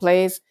beautiful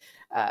place.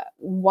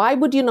 Why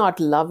would you not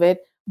love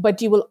it?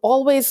 But you will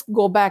always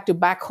go back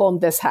home,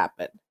 this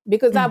happened.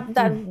 Because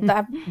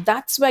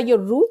that's where your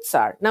roots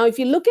are. Now, if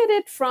you look at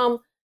it from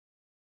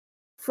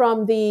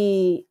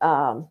the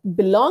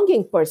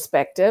belonging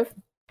perspective,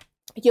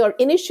 your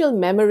initial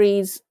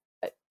memories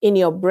in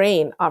your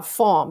brain are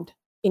formed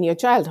in your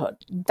childhood.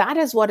 That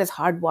is what is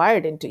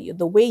hardwired into you.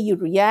 The way you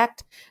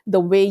react,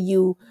 the way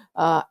you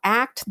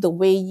act, the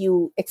way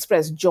you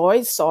express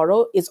joy,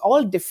 sorrow is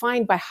all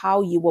defined by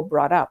how you were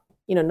brought up,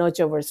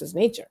 nurture versus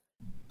nature.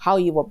 How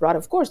you were brought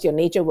up, of course, your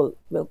nature will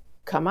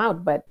come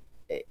out, but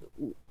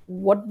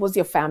what was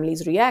your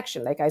family's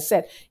reaction? Like I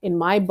said, in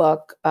my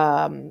book,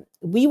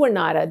 we were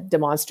not a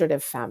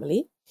demonstrative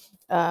family,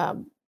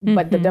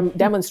 but the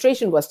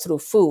demonstration was through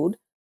food.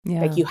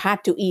 Like you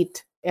had to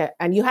eat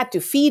and you had to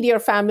feed your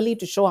family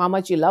to show how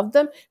much you love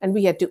them, and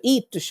we had to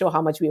eat to show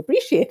how much we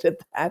appreciated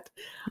that.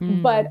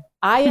 But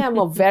I am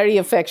a very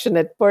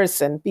affectionate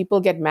person. People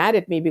get mad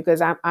at me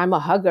because I'm a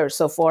hugger.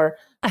 So for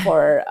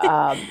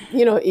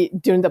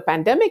during the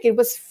pandemic, it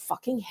was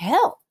fucking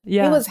hell.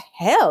 Yeah. It was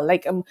hell.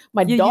 Like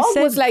my dog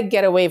was like,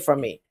 get away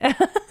from me.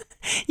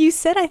 You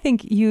said, I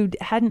think you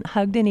hadn't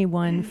hugged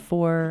anyone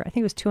for, I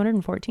think it was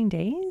 214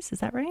 days. Is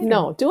that right?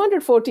 No,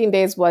 214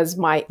 days was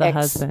my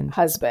husband.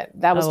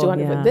 That was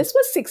 200. Yeah. This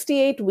was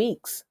 68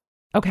 weeks.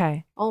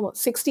 Okay.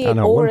 Almost 68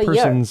 over a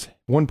year.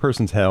 One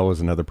person's hell is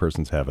another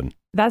person's heaven.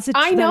 That is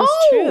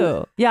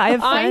true. Yeah, I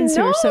have friends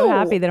who are so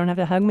happy they don't have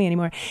to hug me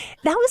anymore.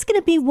 That was going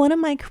to be one of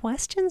my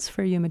questions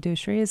for you,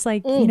 Madhushree. Is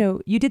like,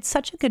 you did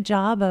such a good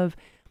job of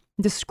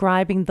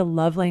describing the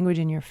love language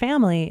in your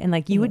family. And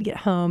like you would get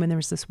home and there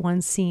was this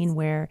one scene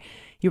where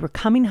you were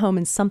coming home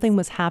and something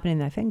was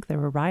happening. I think there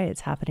were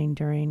riots happening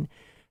during,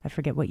 I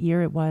forget what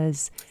year it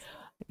was,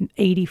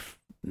 80.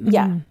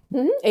 Yeah.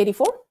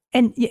 84.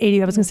 And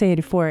 80, I was going to say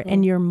 84.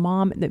 And your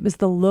mom, it was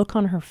the look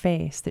on her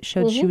face that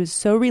showed she was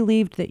so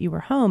relieved that you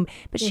were home,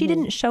 but she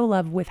didn't show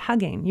love with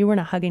hugging. You weren't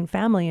a hugging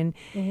family. And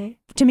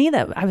to me,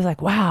 that I was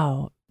like,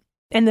 wow.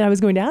 And then I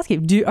was going to ask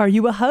you, are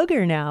you a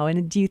hugger now?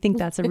 And do you think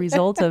that's a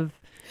result of...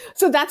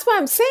 So that's why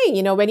I'm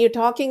saying, when you're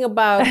talking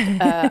about,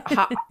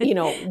 how,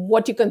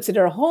 what you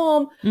consider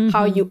home,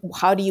 how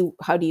do you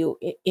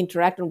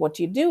interact and what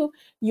you do,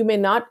 you may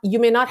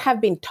not have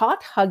been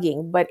taught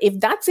hugging, but if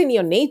that's in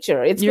your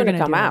nature, it's going to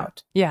come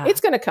out. Yeah.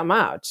 It's going to come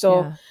out.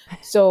 So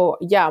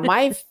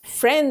my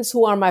friends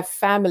who are my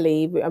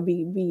family,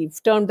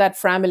 we've termed that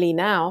family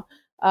now.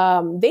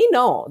 They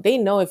know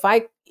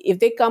if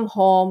they come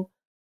home,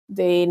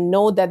 they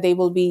know that they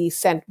will be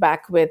sent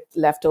back with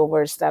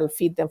leftovers that'll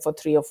feed them for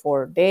 3 or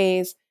 4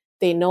 days.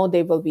 They know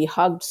they will be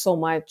hugged so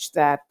much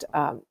that,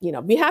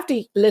 we have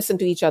to listen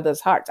to each other's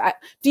hearts.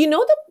 Do you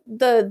know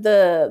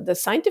the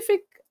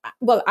scientific,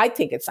 well, I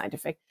think it's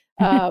scientific,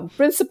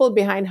 principle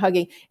behind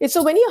hugging? It's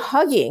so when you're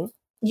hugging,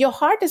 your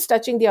heart is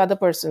touching the other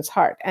person's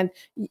heart. And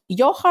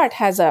your heart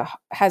has a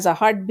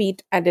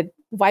heartbeat and it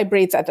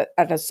vibrates at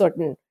a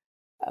certain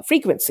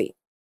frequency.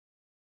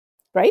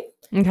 Right?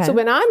 Okay. So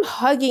when I'm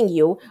hugging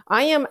you,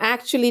 I am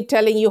actually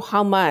telling you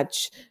how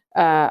much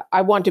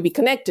I want to be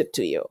connected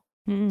to you.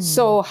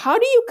 So how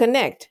do you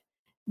connect?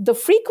 The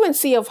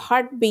frequency of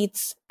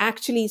heartbeats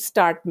actually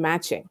start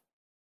matching.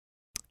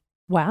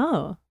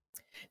 Wow.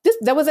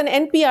 There was an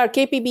NPR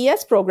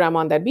KPBS program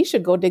on that. We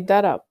should go dig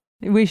that up.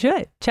 We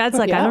should. Chad's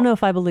like, I don't know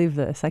if I believe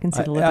this. I can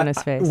see the look on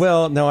his face.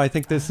 Well, no, I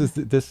think this is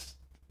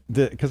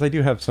because I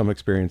do have some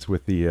experience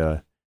with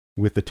the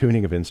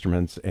tuning of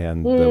instruments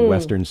and the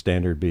Western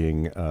standard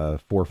being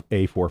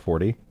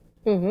A440,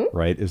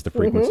 right, is the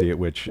frequency at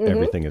which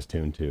everything is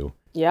tuned to.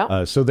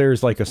 Yeah. So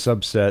there's like a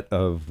subset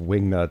of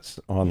wingnuts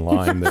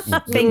online that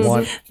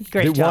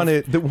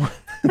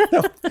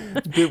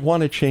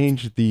want to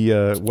change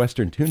the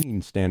Western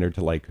tuning standard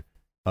to like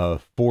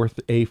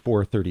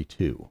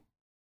A432.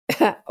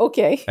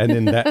 Okay.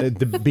 And then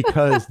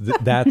because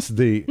that's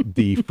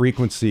the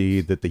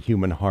frequency that the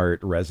human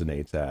heart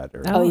resonates at.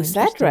 Is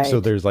that right? So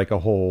there's like a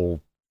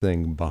whole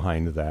thing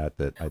behind that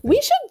I think. We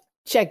should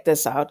check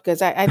this out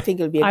because I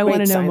think it'll be a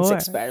great science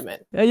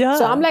experiment. Yeah.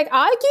 So I'm like,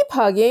 I'll keep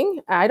hugging.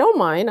 I don't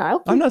mind.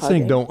 I'm not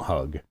saying don't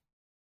hug.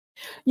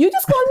 You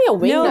just called me a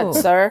wingnut,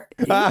 sir.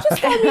 You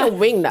just called me a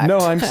wingnut. No,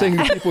 I'm saying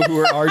the people who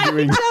are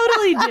arguing.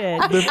 Totally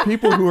did. The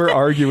people who are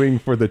arguing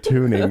for the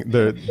tuning,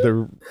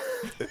 the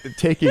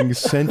taking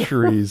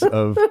centuries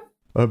of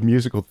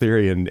musical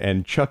theory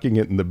and chucking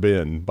it in the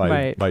bin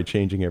by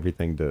changing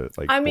everything to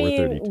like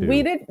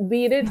 432.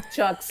 we did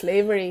chuck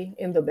slavery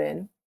in the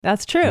bin.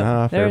 That's true.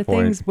 There are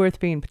things worth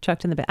being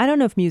chucked in the bin. I don't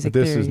know if music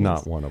theory is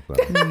not one of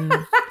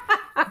them.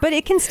 But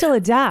it can still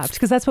adapt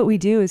because that's what we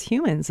do as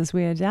humans, is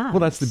we adapt. Well,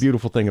 that's the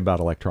beautiful thing about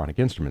electronic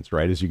instruments,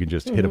 right? Is you can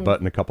just hit a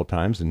button a couple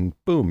times and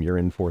boom, you're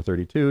in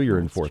 432, you're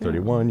in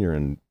 431, you're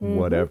in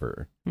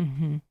whatever.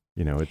 Mm-hmm.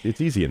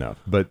 It's easy enough.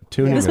 But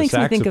tuning a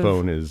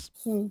saxophone is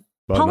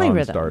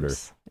non-starter.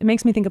 It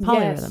makes me think of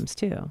polyrhythms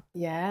too.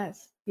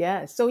 Yes.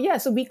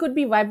 So we could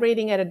be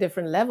vibrating at a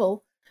different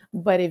level,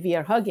 but if we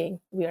are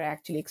hugging, we are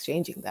actually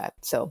exchanging that.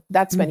 So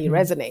that's when you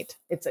resonate.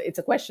 It's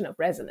a question of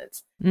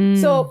resonance.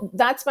 So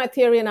that's my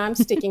theory, and I'm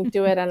sticking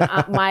to it. And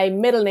my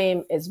middle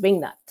name is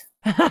Wingnut.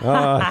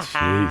 Oh,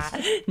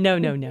 jeez. No.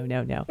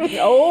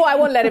 Oh, I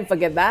won't let him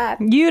forget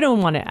that. You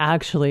don't want to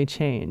actually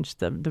change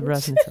the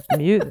resonance of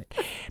music.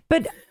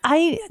 But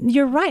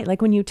you're right.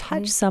 Like when you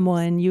touch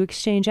someone, you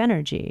exchange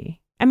energy.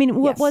 I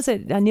mean, what was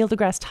it? Neil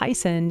deGrasse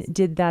Tyson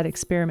did that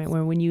experiment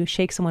where when you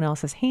shake someone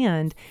else's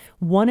hand,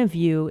 one of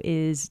you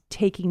is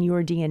taking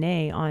your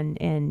DNA on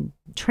and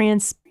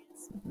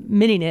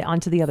transmitting it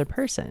onto the other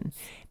person.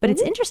 But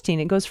it's interesting.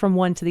 It goes from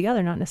one to the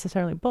other, not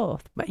necessarily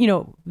both. But,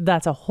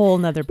 that's a whole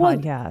nother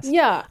podcast.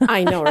 Yeah,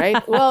 I know,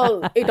 right?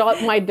 Well, it all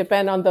might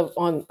depend on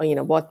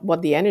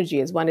what the energy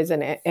is. One is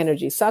an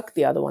energy suck,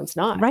 the other one's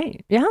not.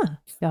 Right. Yeah.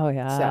 Oh,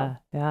 yeah. So.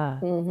 Yeah.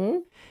 Mm-hmm.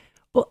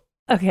 Well,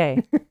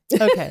 okay.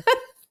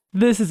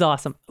 This is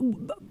awesome.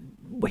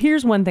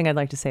 here's one thing I'd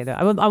like to say, though.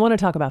 I want to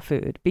talk about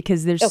food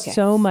because there's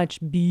so many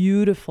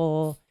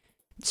beautiful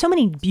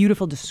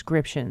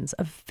descriptions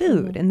of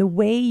food and the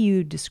way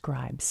you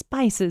describe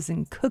spices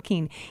and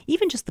cooking,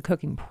 even just the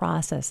cooking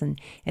process and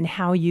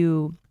how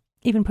you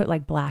even put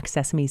like black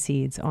sesame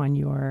seeds on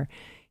your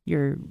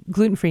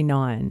gluten-free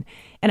naan.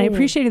 And I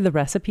appreciated the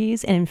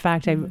recipes. And in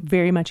fact, I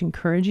very much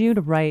encourage you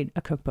to write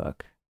a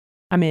cookbook.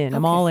 I'm in.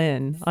 I'm all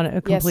in on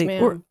a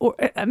complete,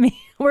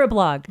 or a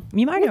blog.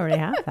 You might already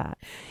have that.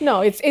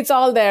 No, it's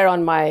all there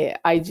on my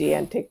IG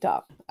and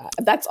TikTok.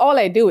 That's all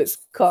I do is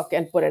cook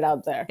and put it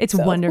out there. It's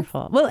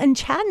wonderful. Well, and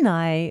Chad and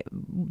I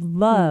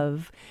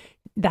love,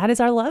 that is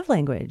our love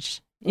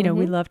language. You know,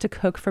 we love to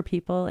cook for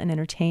people and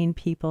entertain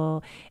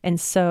people. And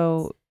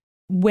so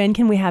when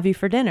can we have you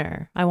for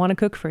dinner? I want to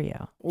cook for you.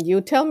 You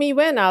tell me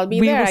when. I'll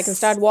be there. I can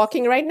start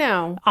walking right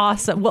now.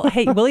 Awesome. Well,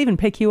 hey, we'll even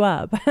pick you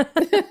up.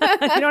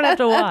 You don't have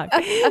to walk.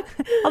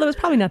 Although it's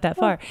probably not that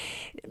far.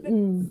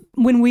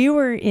 When we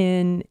were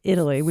in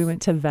Italy, we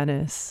went to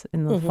Venice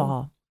in the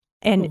fall.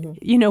 And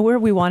you know where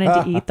we wanted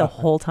to eat the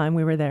whole time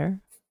we were there?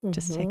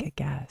 Just take a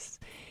guess.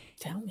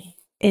 Tell me.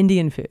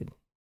 Indian food.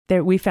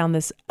 There, we found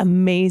this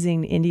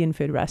amazing Indian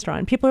food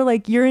restaurant. People are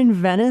like, "You're in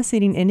Venice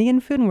eating Indian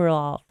food?" And we're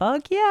all,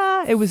 "Fuck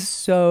yeah!" It was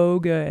so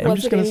good.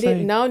 Was it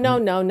Indian?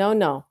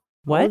 No.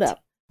 What? Hold up.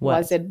 What?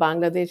 Was it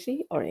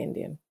Bangladeshi or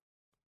Indian?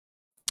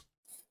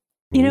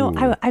 You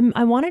know,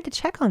 I wanted to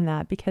check on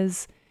that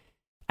because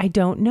I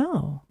don't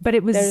know, but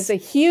it was. There's a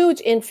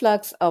huge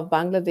influx of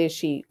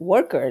Bangladeshi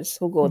workers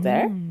who go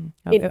there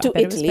to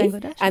Italy,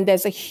 and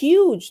there's a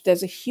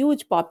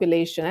huge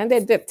population, and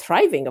they're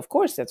thriving. Of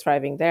course, they're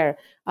thriving there.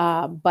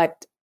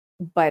 But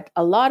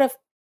a lot of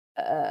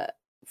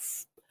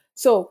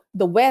so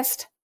the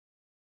West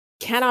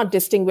cannot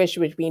distinguish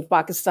between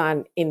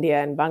Pakistan,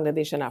 India, and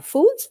Bangladesh in our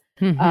foods,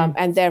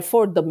 and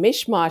therefore the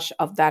mishmash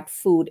of that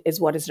food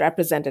is what is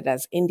represented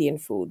as Indian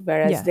food,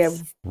 whereas they're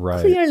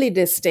clearly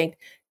distinct.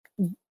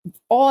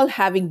 All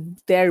having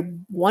their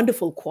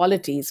wonderful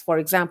qualities. For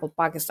example,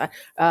 Pakistan.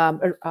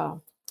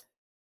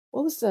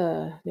 What was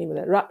the name of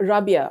that?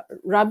 Rabia.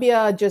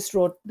 Rabia just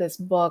wrote this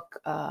book.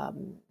 I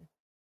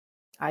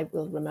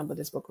will remember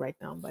this book right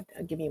now, but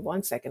give me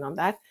 1 second on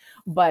that.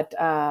 But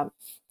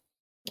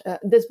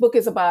this book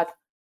is about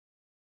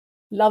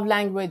love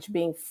language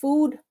being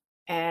food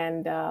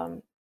and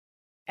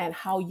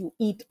how you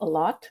eat a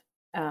lot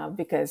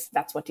because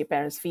that's what your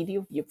parents feed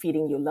you. You're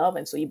feeding you love,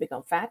 and so you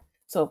become fat.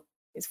 So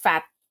is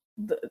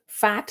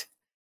fat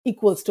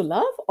equals to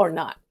love or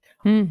not?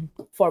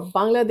 For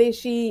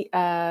Bangladeshi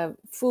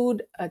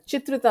food,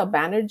 Chitrita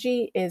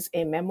Banerjee is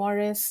a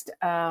memoirist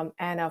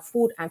and a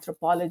food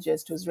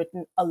anthropologist who's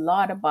written a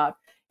lot about,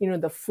 you know,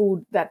 the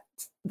food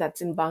that's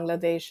in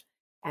Bangladesh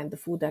and the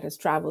food that has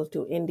traveled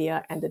to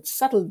India and the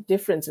subtle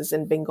differences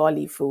in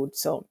Bengali food.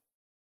 So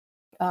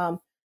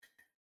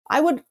I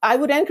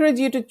would encourage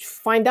you to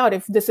find out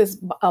if this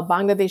is a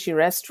Bangladeshi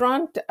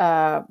restaurant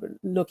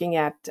looking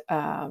at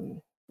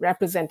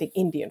representing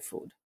Indian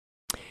food.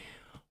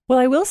 Well,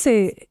 I will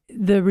say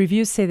the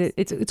reviews say that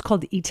it's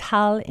called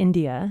Ital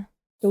India.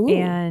 Ooh,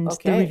 and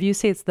the reviews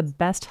say it's the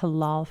best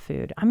halal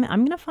food. I'm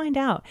going to find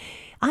out.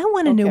 I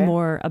want to know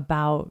more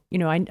about, you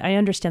know, I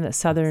understand that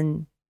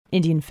Southern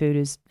Indian food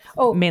is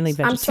mainly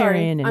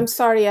vegetarian. I'm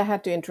sorry I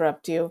had to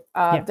interrupt you.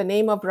 The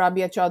name of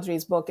Rabia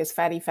Chaudhry's book is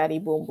Fatty Fatty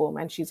Boom Boom,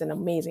 and she's an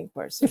amazing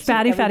person.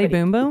 Fatty Fatty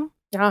Boom Boom?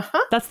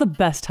 That's the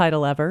best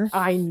title ever.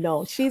 I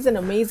know. She's an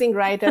amazing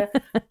writer,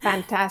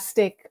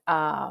 fantastic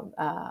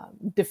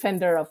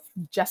defender of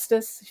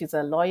justice. She's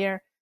a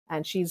lawyer,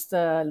 and she's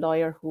the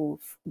lawyer who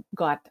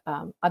got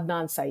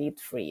Adnan Syed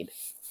freed.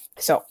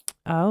 So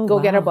go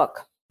get her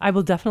book. I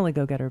will definitely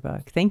go get her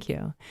book. Thank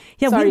you.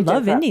 Yeah, we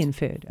love Indian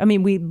food. I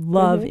mean, we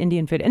love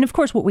Indian food. And of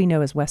course, what we know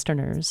as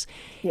Westerners,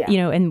 you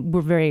know, and we're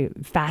very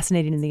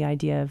fascinated in the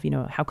idea of, you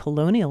know, how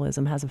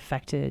colonialism has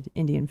affected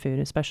Indian food,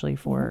 especially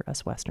for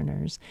us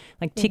Westerners.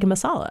 Like tikka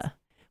masala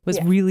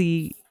was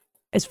really,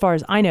 as far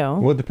as I know.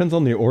 Well, it depends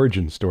on the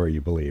origin story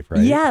you believe, right?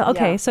 Yeah.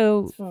 Okay.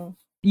 So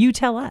you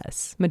tell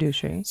us,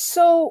 Madhushree.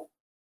 So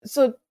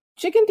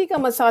chicken tikka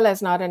masala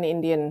is not an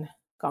Indian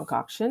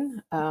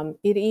concoction.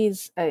 It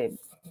is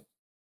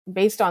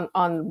based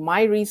on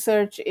my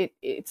research,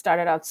 it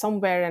started out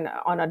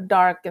somewhere on a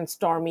dark and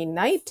stormy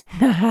night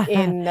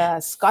in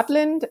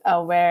Scotland,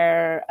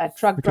 where a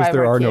truck driver. Because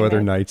there are no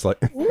other nights like.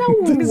 No,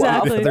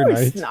 exactly. Of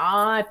course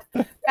not.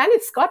 And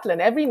it's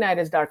Scotland. Every night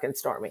is dark and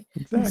stormy.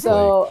 Exactly.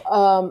 So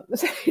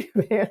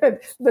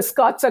the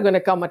Scots are going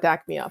to come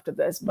attack me after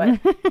this. But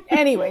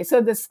anyway,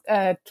 so this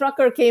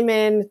trucker came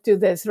in to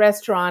this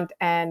restaurant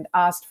and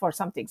asked for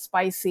something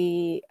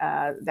spicy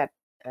that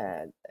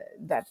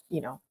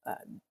you know.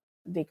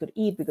 They could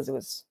eat because it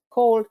was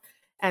cold.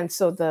 And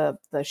so the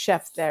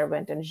chef there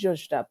went and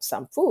zhuzhed up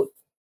some food,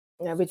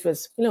 which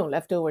was, you know,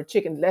 leftover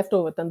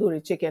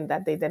tandoori chicken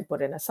that they then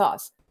put in a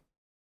sauce.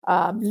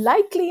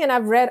 Likely, and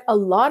I've read a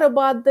lot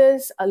about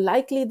this,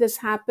 likely this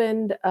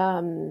happened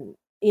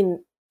in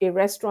a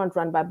restaurant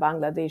run by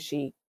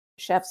Bangladeshi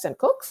chefs and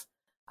cooks.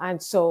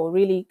 And so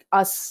really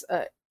us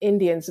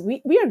Indians,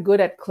 we are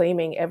good at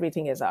claiming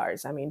everything is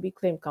ours. I mean, we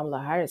claim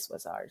Kamala Harris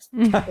was ours. So,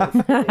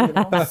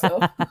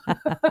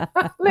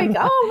 like,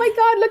 oh my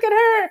God, look at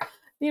her.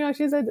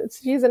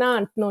 She's an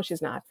aunt. No,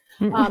 she's not.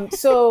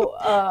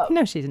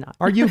 No, she's not.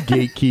 Are you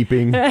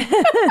gatekeeping?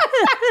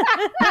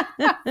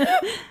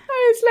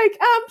 It's like,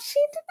 she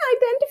didn't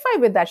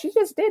identify with that. She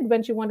just did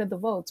when she wanted the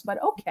votes.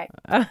 But okay,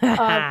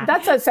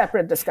 that's a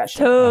separate discussion.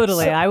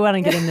 Totally, I want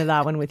to get into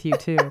that one with you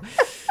too.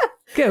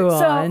 Go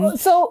on.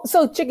 So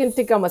chicken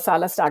tikka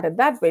masala started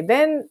that way.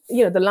 Then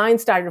the line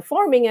started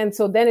forming, and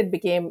so then it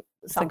became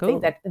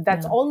something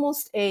that's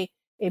almost a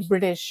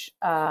British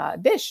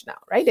dish now,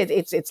 right?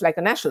 It's like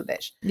a national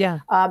dish. Yeah.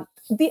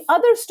 The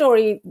other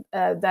story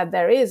that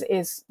there is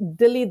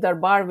Dilli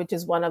Darbar, which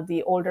is one of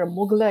the older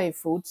Mughlai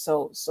foods.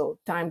 So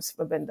times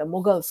when the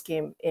Mughals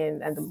came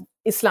in and the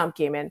Islam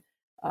came in,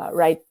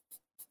 right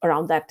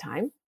around that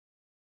time,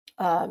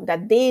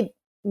 that they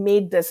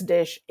made this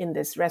dish in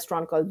this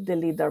restaurant called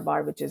Dilli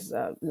Darbar, which is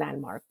a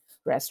landmark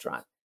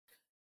restaurant.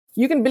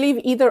 You can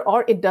believe either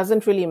or, it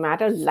doesn't really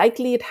matter.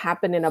 Likely it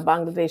happened in a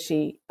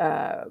Bangladeshi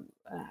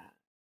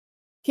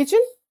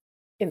kitchen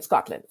in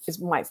Scotland, is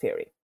my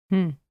theory.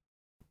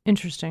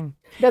 Interesting.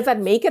 Does that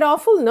make it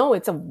awful? No,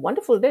 it's a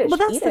wonderful dish. Well,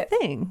 that's the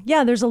thing.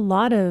 Yeah, there's a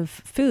lot of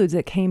foods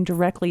that came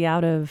directly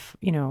out of,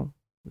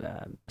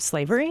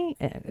 slavery,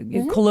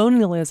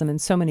 colonialism in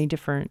so many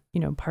different,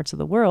 parts of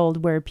the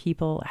world where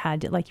people had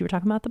to, like you were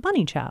talking about the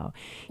bunny chow,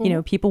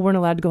 people weren't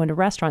allowed to go into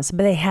restaurants,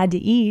 but they had to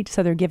eat.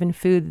 So they're given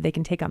food that they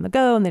can take on the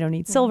go and they don't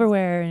need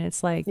silverware. And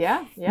it's like,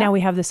 now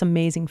we have this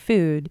amazing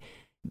food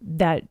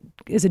that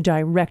is a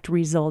direct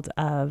result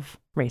of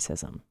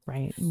racism,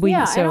 right?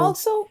 And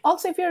also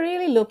if you're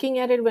really looking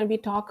at it, when we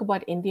talk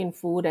about Indian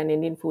food and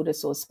Indian food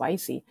is so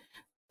spicy,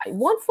 I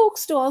want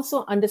folks to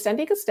also understand,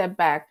 take a step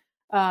back.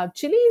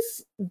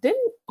 Chilies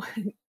didn't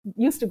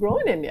used to grow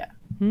in India.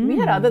 We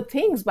had other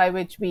things by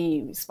which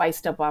we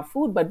spiced up our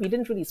food, but we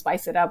didn't really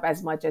spice it up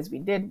as much as we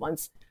did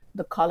once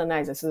the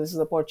colonizers, so this is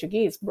the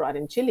Portuguese, brought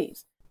in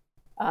chilies.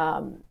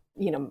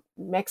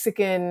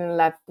 Mexican,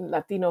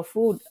 Latino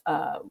food,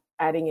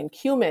 adding in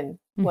cumin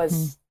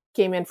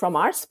came in from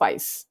our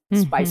spice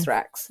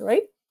racks,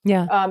 right?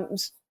 Yeah.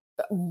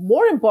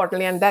 More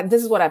importantly, and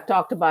this is what I've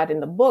talked about in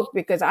the book,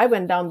 because I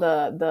went down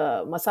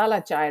the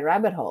masala chai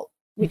rabbit hole,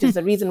 which is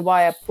the reason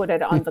why I put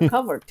it on the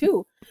cover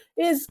too,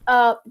 is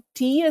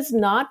tea is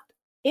not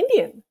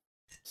Indian.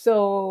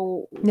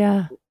 So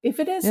if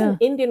it isn't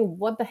Indian,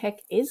 what the heck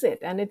is it?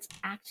 And it's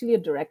actually a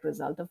direct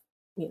result of,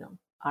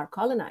 our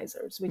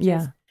colonizers, which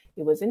is,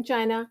 it was in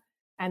China,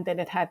 and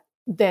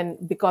then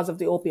because of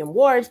the Opium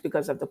Wars,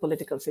 because of the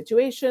political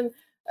situation,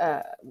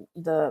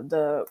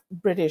 the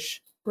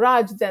British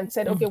Raj then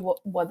said, okay,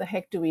 what the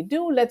heck do we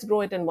do? Let's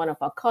grow it in one of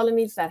our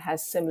colonies that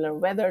has similar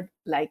weather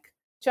like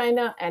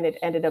China, and it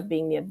ended up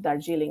being near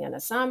Darjeeling and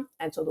Assam,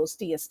 and so those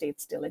tea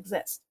estates still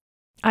exist.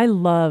 I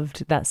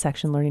loved that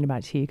section learning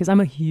about tea because I'm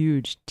a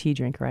huge tea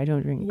drinker. I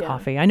don't drink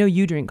coffee. I know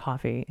you drink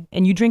coffee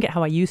and you drink it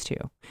how I used to.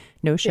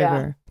 No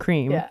sugar,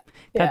 cream,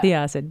 cut the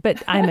acid.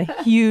 But I'm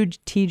a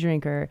huge tea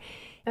drinker.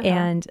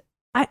 And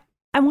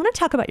I want to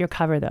talk about your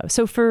cover though.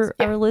 So for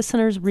our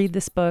listeners, read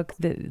this book,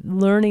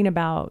 learning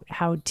about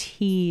how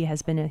tea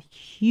has been a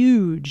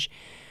huge...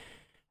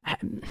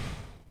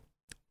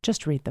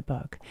 just read the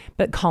book,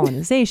 but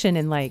colonization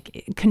and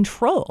like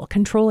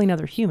controlling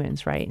other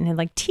humans, right? And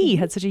like tea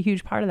had such a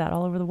huge part of that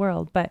all over the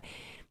world. But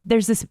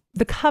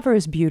the cover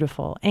is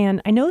beautiful. And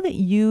I know that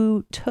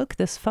you took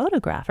this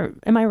photograph, or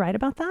am I right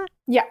about that?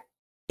 Yeah.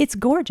 It's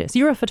gorgeous.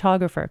 You're a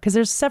photographer because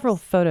there's several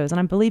photos and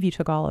I believe you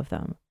took all of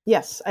them.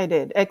 Yes, I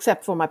did,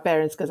 except for my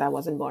parents because I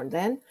wasn't born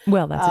then.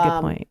 Well, that's a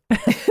good point.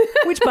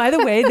 Which, by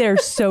the way, they're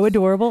so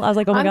adorable. I was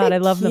like, oh my God, I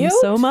love them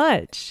so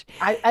much.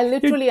 I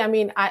literally,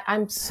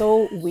 I'm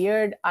so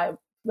weird.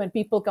 When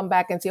people come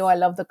back and say, oh, I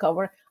love the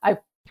cover,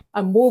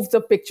 I move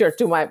the picture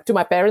to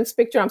my parents'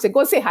 picture. I'm saying,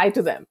 go say hi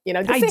to them.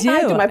 Just say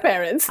hi to my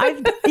parents. I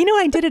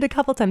did it a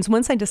couple times.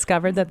 Once I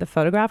discovered that the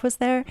photograph was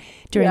there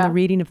during the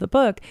reading of the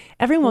book,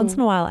 every once in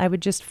a while I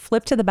would just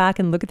flip to the back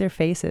and look at their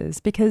faces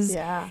because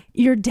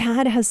your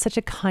dad has such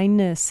a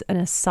kindness and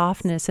a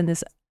softness and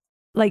this,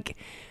 like,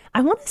 I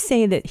want to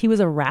say that he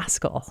was a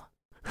rascal.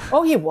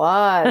 Oh, he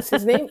was.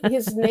 His name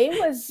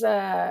was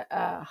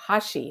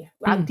Hashi.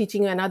 I'm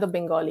teaching you another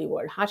Bengali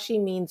word. Hashi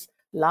means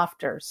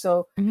laughter.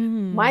 So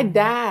my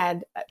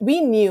dad, we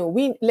knew,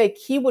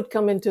 he would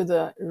come into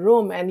the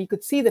room and you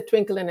could see the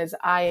twinkle in his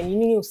eye and you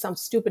knew some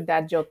stupid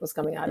dad joke was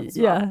coming out of his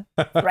mouth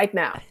right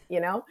now,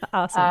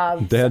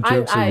 Awesome. Dad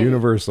jokes are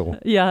universal.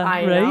 Yeah,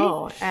 I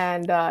know.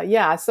 And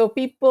so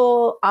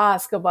people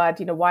ask about,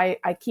 why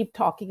I keep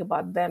talking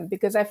about them,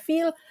 because I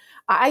feel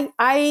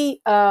I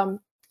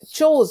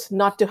chose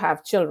not to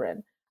have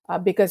children.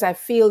 Because I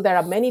feel there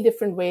are many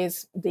different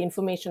ways the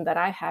information that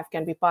I have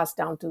can be passed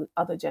down to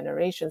other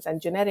generations,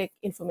 and genetic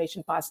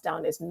information passed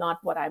down is not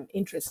what I'm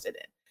interested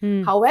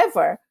in.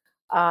 However,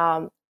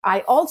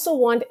 I also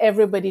want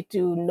everybody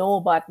to know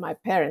about my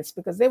parents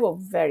because they were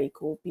very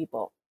cool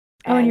people.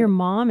 And your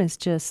mom is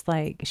just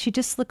like, she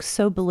just looks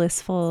so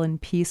blissful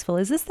and peaceful.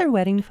 Is this their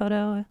wedding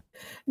photo?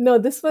 No,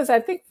 this was, I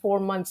think, 4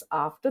 months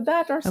after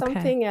that or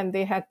something. And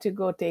they had to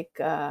go take,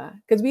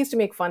 because we used to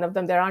make fun of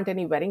them. There aren't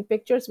any wedding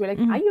pictures. We're like,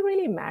 are you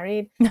really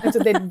married? And so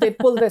they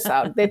pull this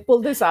out. They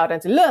pull this out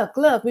and say,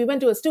 look, we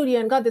went to a studio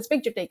and got this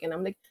picture taken.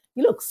 I'm like,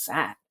 you look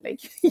sad.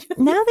 Like,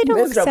 now they don't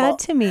look sad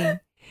to me.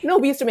 No,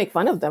 we used to make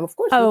fun of them, of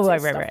course. Oh,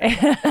 right.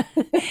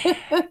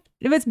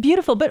 It was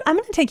beautiful, but I'm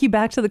going to take you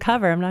back to the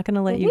cover. I'm not going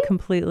to let you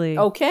completely.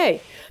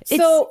 Okay.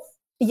 So,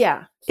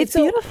 It's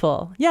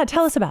beautiful. Yeah,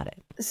 tell us about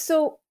it.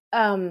 So,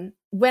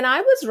 when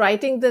I was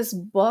writing this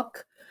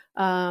book,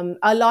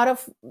 a lot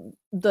of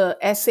the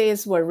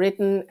essays were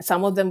written.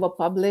 Some of them were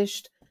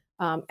published,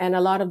 and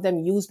a lot of them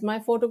used my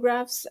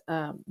photographs.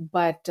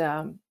 But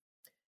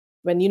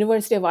when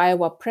University of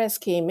Iowa Press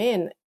came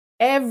in,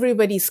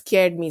 everybody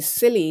scared me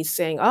silly,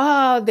 saying,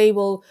 they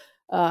will,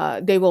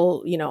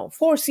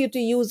 force you to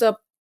use a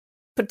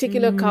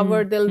particular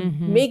cover. They'll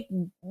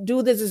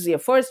do this as your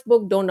first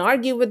book. Don't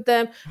argue with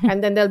them.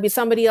 And then there'll be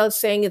somebody else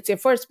saying it's your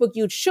first book.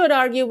 You should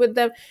argue with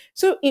them.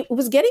 So it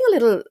was getting a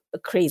little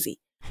crazy.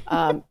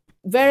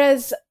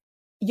 Whereas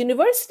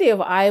University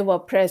of Iowa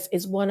Press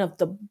is one of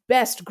the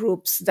best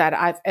groups that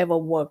I've ever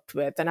worked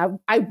with. And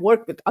I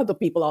work with other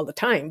people all the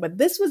time. But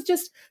this was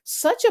just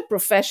such a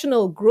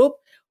professional group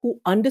who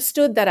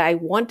understood that I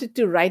wanted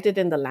to write it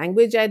in the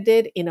language I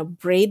did, in a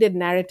braided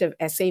narrative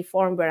essay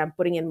form where I'm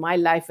putting in my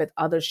life with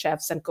other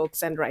chefs and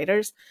cooks and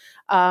writers.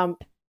 And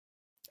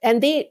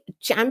they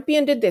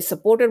championed it. They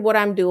supported what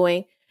I'm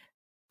doing.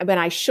 When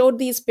I showed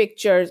these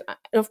pictures,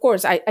 of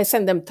course, I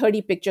sent them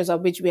 30 pictures,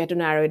 of which we had to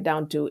narrow it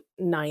down to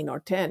 9 or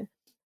 10.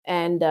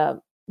 And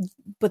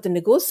but the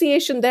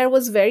negotiation there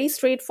was very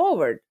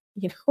straightforward.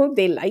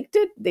 They liked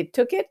it. They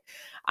took it.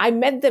 I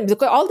met them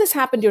because all this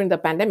happened during the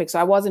pandemic, so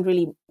I wasn't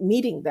really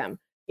meeting them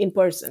in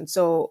person.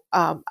 So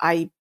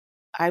I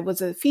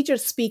was a featured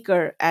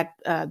speaker at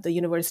the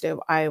University of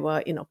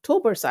Iowa in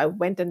October. So I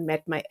went and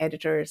met my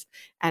editors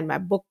and my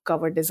book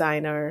cover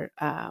designer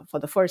for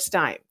the first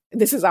time.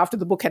 This is after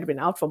the book had been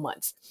out for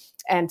months.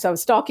 And so I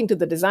was talking to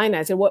the designer.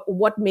 I said,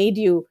 what made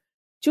you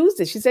choose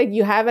this? She said,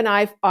 you have an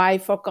eye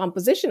for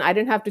composition. I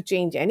didn't have to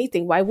change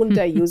anything. Why wouldn't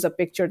I use a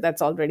picture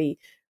that's already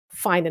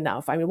fine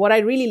enough? I mean, what I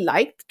really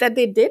liked that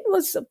they did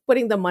was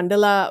putting the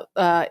mandala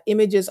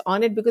images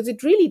on it, because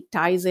it really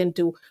ties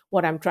into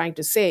what I'm trying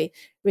to say,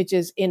 which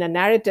is in a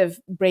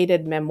narrative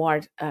braided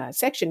memoir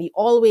section, you're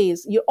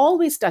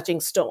always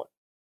touching stone.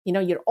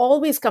 You're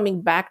always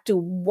coming back to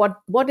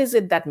what is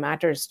it that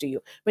matters to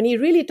you. When you're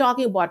really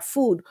talking about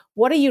food,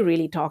 what are you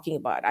really talking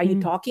about? Are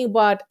you talking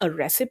about a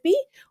recipe,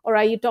 or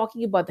are you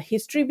talking about the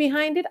history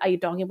behind it? Are you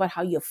talking about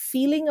how you're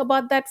feeling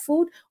about that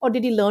food, or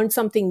did you learn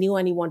something new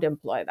and you want to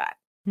employ that?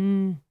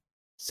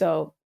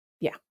 So,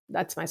 yeah,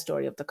 that's my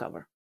story of the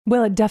cover.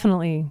 Well, it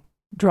definitely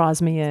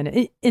draws me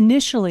in.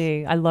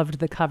 Initially, I loved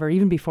the cover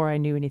even before I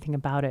knew anything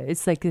about it.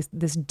 It's like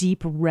this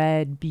deep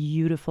red,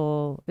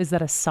 beautiful. Is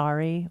that a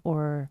sari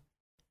or?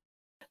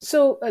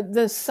 So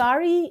the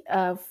sari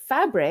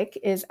fabric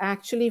is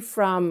actually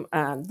from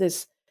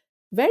this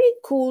very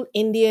cool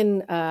Indian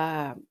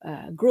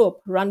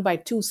group run by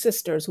two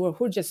sisters who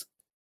are just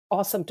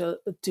awesome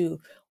to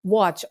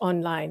watch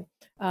online.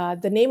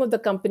 The name of the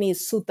company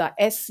is Suta,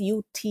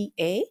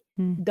 SUTA.in.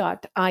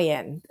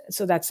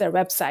 So that's their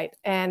website.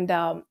 And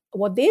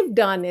what they've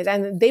done is,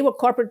 and they were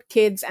corporate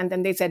kids, and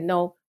then they said,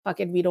 no, fuck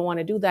it, we don't want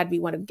to do that. We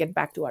want to get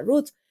back to our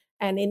roots.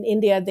 And in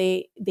India,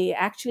 they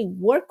actually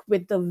work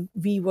with the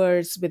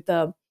weavers, with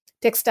the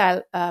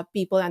textile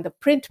people and the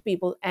print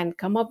people, and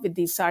come up with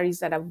these saris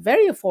that are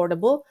very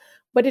affordable,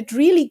 but it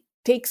really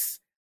takes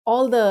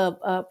all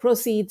the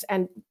proceeds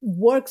and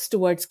works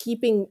towards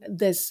keeping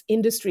this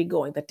industry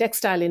going, the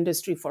textile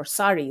industry for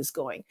saris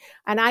going.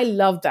 And I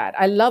love that.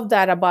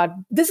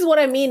 This is what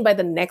I mean by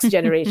the next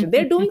generation.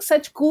 They're doing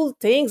such cool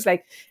things.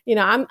 Like,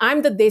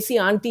 I'm the desi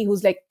auntie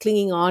who's like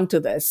clinging on to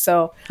this.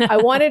 So I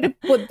wanted to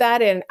put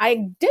that in. I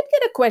did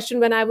get a question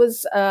when I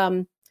was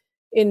at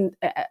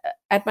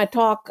my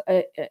talk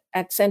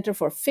at Center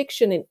for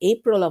Fiction in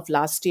April of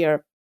last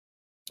year.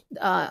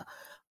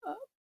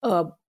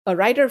 A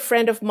writer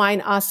friend of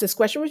mine asked this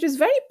question, which is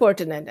very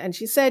pertinent. And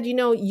she said,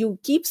 you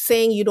keep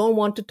saying you don't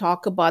want to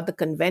talk about the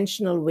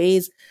conventional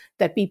ways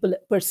that people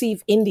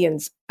perceive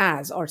Indians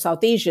as, or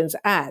South Asians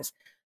as.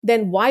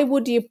 Then why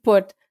would you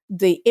put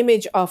the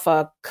image of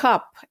a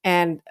cup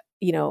and,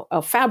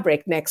 a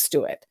fabric next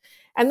to it?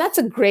 And that's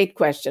a great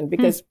question,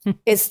 because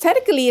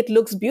aesthetically it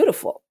looks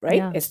beautiful, right?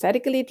 Yeah.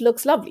 Aesthetically it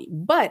looks lovely.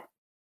 But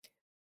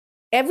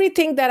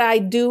everything that I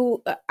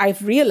do,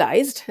 I've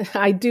realized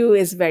I do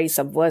is very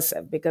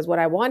subversive, because what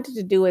I wanted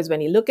to do is,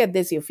 when you look at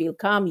this, you feel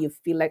calm, you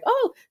feel like,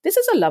 oh, this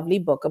is a lovely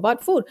book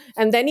about food.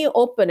 And then you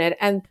open it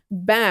and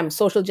bam,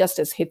 social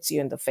justice hits you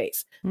in the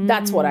face.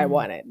 That's what I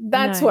wanted.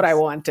 That's what I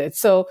wanted.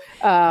 So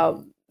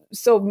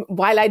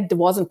while I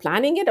wasn't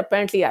planning it,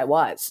 apparently I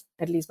was,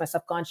 at least my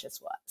subconscious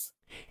was.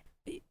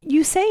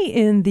 You say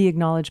in the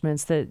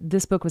acknowledgments that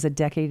this book was a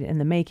decade in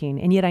the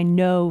making, and yet I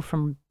know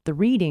from the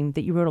reading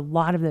that you wrote a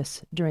lot of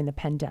this during the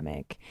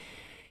pandemic.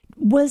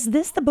 Was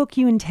this the book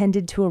you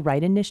intended to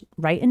write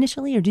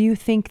initially, or do you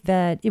think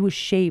that it was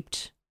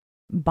shaped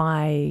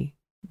by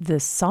the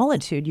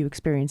solitude you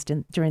experienced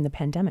during the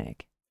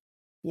pandemic?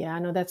 Yeah,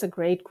 no, that's a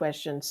great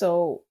question.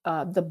 So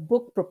the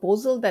book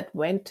proposal that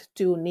went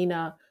to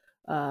Nina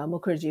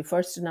Mukherjee,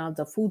 first now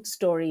the food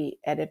story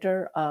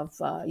editor of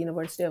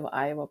University of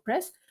Iowa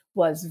Press,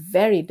 was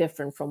very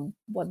different from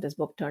what this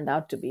book turned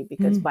out to be.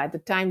 Because by the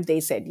time they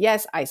said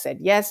yes, I said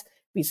yes.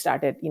 We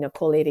started,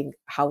 collating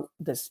how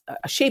this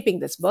shaping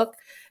this book.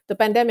 The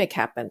pandemic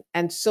happened,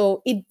 and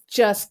so it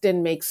just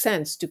didn't make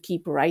sense to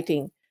keep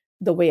writing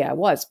the way I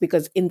was,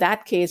 because in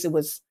that case, it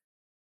was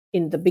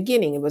in the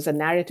beginning, it was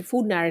a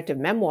food narrative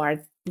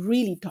memoir,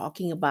 really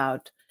talking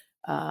about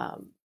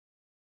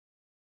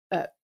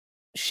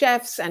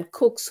chefs and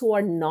cooks who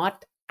are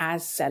not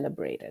as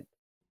celebrated,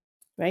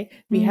 right?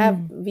 We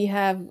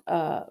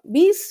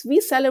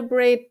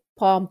celebrate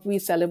pomp, we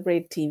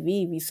celebrate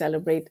TV, we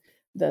celebrate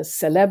the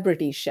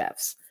celebrity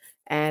chefs,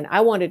 and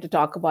I wanted to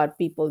talk about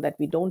people that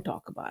we don't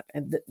talk about,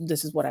 and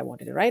this is what I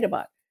wanted to write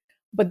about.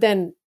 But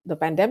then the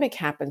pandemic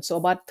happened, so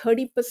about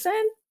 30%,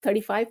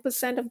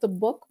 35% of the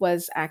book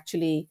was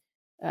actually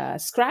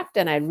scrapped,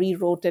 and I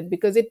rewrote it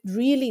because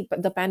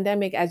the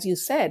pandemic, as you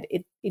said,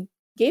 it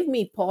gave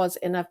me pause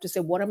enough to say,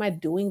 what am I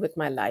doing with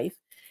my life?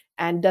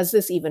 And does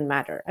this even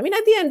matter? I mean,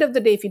 at the end of the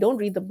day, if you don't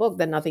read the book,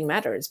 then nothing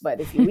matters. But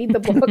if you read the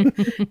book,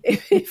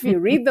 if you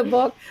read the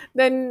book,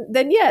 then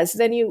yes,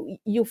 then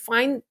you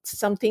find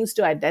some things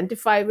to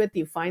identify with.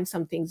 You find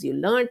some things you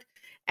learned,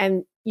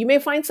 and you may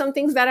find some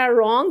things that are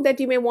wrong that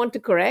you may want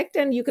to correct.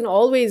 And you can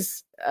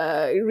always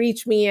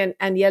reach me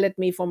and yell at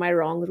me for my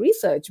wrong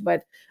research.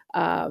 But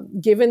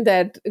given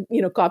that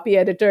copy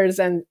editors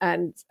and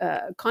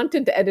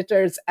content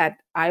editors at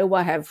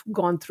Iowa have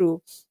gone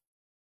through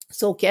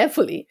so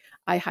carefully,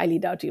 I highly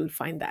doubt you'll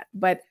find that.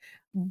 But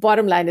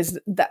bottom line is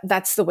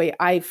that's the way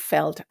I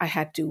felt. I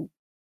had to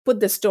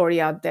put the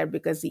story out there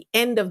because the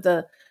end of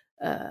the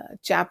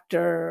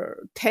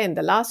chapter 10,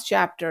 the last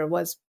chapter,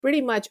 was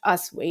pretty much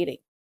us waiting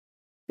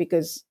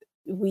because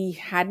we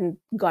hadn't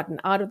gotten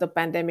out of the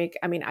pandemic.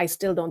 I mean, I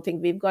still don't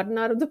think we've gotten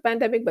out of the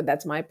pandemic, but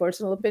that's my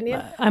personal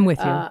opinion. I'm with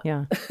you.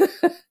 Yeah.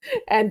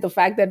 And the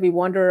fact that we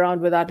wander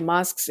around without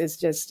masks is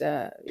just,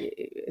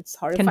 it's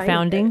horrifying.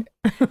 Confounding.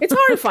 It's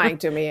horrifying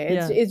to me.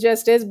 It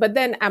just is. But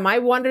then am I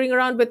wandering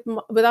around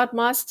without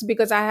masks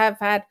because I have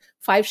had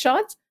 5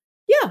 shots?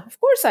 Yeah, of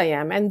course I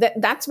am. And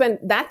that's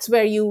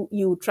where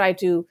you try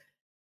to,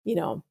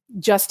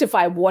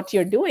 justify what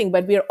you're doing,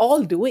 but we're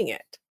all doing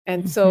it.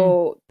 And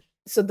so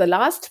the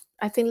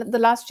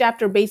last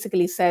chapter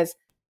basically says,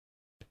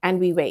 and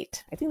we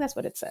wait. I think that's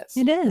what it says.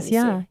 It is,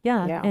 yeah.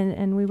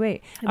 And we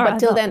wait. But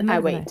till then, I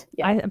wait.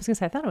 Yeah. I was going to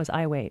say, I thought it was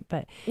I wait,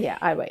 but yeah,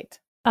 I wait.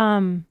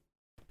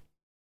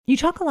 You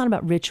talk a lot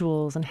about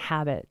rituals and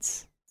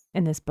habits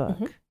in this book.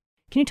 Mm-hmm.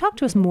 Can you talk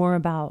to us more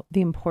about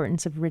the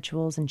importance of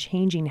rituals and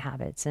changing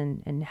habits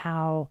and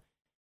how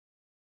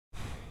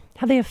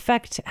they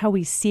affect how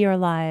we see our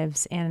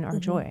lives and our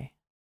joy?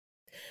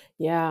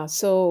 Yeah.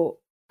 So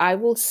I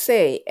will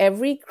say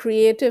every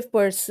creative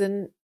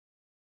person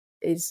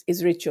is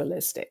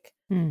ritualistic.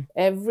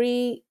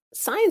 Every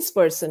science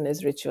person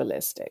is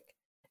ritualistic.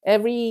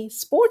 Every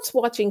sports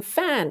watching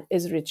fan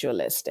is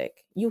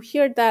ritualistic. You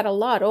hear that a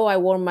lot. Oh, I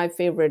wore my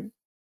favorite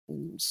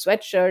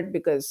sweatshirt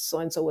because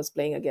so-and-so was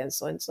playing against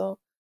so-and-so.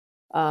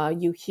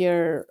 You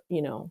hear,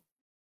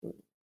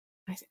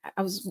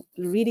 I was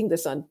reading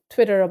this on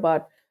Twitter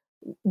about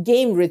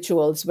game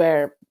rituals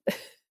where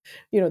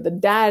the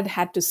dad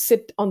had to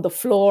sit on the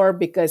floor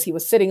because he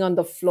was sitting on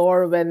the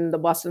floor when the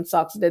Boston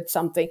Sox did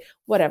something,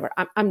 whatever.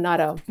 I'm not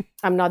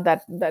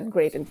that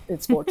great in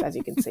sports, as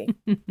you can see.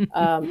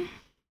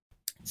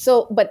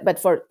 But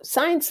for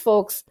science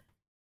folks,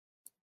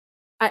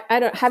 I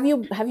don't, have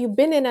you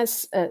been in a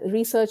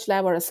research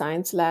lab or a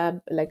science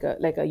lab, like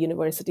a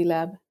university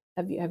lab?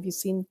 Have you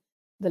seen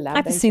the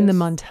lab? I've seen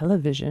them on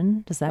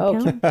television. Does that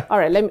count? All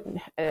right.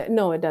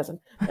 No, it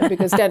doesn't,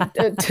 because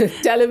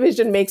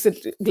television makes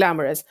it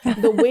glamorous.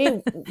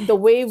 The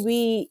way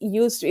we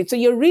used to. So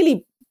you're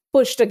really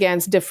pushed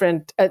against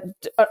different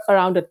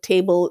around a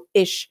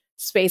table-ish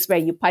space where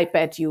you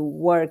pipette, you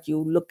work,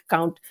 you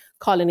count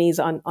colonies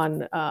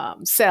on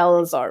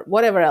cells or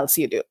whatever else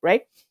you do,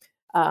 right?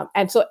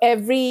 And so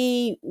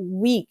every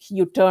week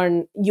you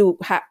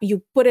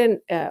put in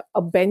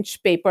a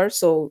bench paper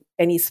so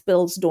any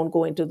spills don't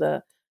go into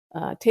the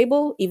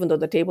table, even though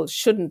the table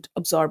shouldn't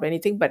absorb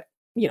anything. But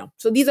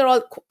so these are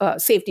all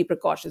safety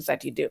precautions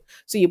that you do.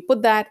 So you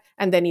put that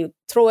and then you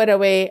throw it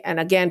away and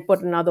again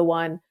put another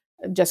one,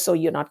 just so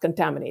you're not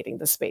contaminating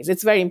the space.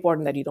 It's very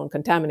important that you don't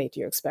contaminate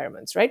your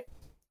experiments, right?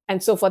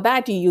 And so for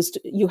that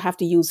you have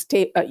to use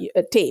tape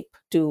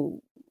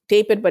to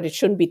tape it, but it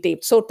shouldn't be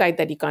taped so tight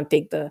that you can't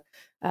take the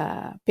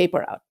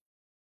paper out.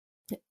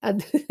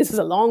 And this is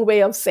a long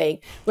way of saying,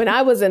 when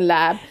I was in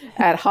lab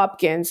at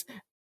Hopkins,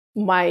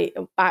 I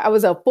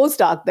was a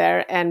postdoc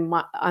there, and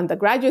the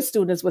graduate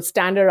students would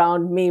stand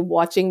around me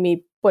watching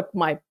me put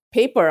my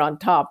paper on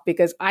top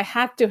because I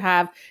had to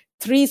have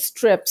 3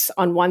 strips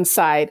on one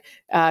side,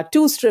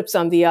 2 strips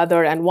on the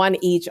other, and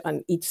 1 each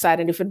on each side.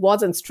 And if it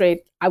wasn't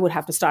straight, I would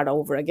have to start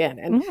over again.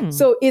 And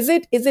so is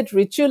it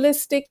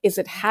ritualistic? Is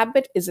it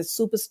habit? Is it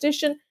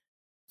superstition?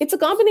 It's a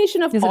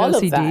combination of all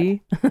of that.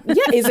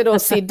 Yeah, is it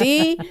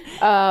OCD?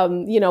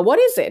 What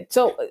is it?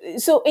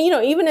 So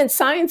even in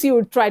science, you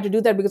would try to do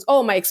that because,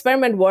 my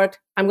experiment worked.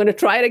 I'm going to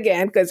try it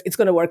again because it's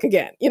going to work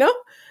again.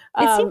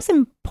 It seems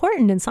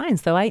important in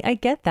science, though. I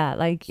get that.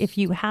 Like, if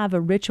you have a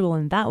ritual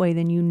in that way,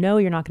 then you're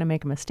not going to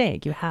make a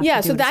mistake. You have to do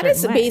it so that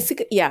is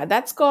basic. Yeah,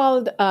 that's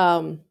called,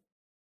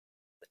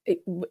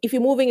 if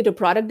you're moving into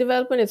product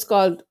development, it's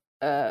called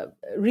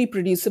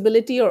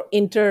reproducibility or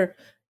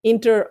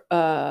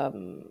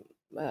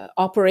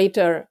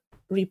operator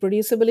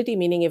reproducibility,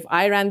 meaning if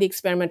I ran the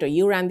experiment or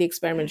you ran the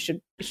experiment, it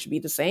should be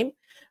the same.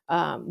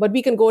 But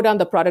we can go down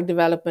the product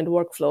development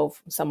workflow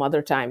some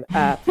other time.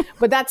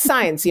 But that's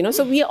science,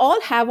 So we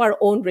all have our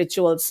own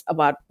rituals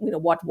about,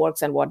 what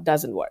works and what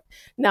doesn't work.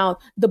 Now,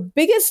 the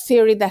biggest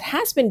theory that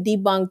has been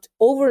debunked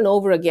over and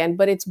over again,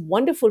 but it's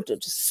wonderful to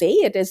say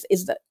it,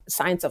 is the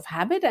science of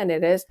habit. And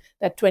it is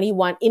that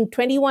in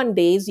 21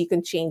 days, you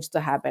can change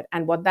the habit.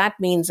 And what that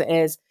means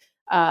is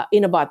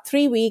in about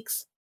 3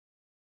 weeks,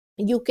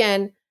 you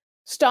can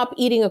stop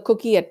eating a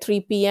cookie at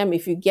 3 p.m.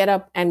 if you get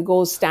up and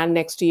go stand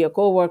next to your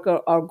coworker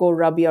or go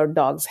rub your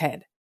dog's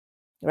head,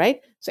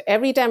 right? So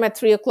every time at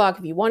 3 o'clock,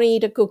 if you want to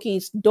eat a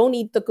cookie, don't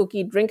eat the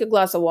cookie, drink a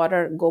glass of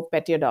water, go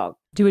pet your dog.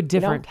 Do a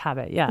different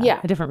habit.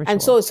 Yeah. A different ritual.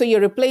 And so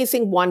you're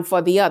replacing one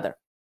for the other.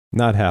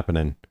 Not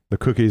happening. The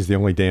cookie is the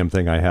only damn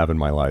thing I have in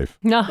my life.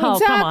 No,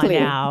 exactly. Come on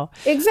now.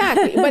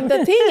 Exactly. But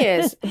the thing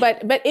is,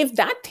 but if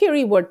that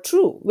theory were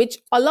true, which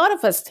a lot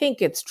of us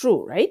think it's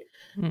true, right?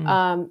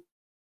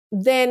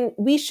 Then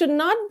we should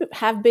not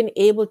have been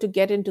able to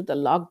get into the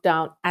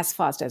lockdown as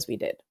fast as we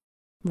did.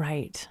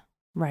 Right.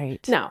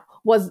 Now,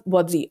 was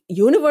the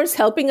universe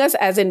helping us,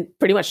 as in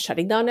pretty much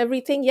shutting down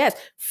everything? Yes.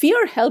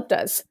 Fear helped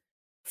us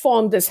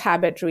form this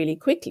habit really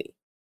quickly.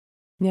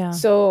 Yeah.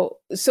 So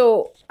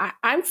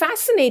I'm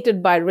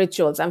fascinated by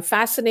rituals. I'm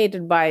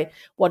fascinated by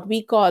what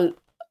we call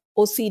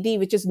OCD,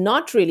 which is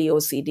not really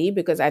OCD,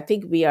 because I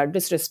think we are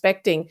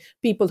disrespecting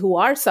people who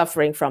are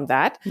suffering from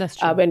that. That's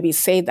true. When we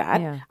say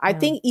that. I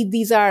think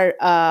these are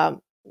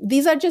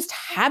just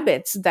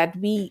habits that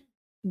we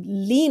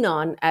lean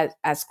on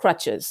as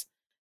crutches,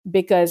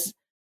 because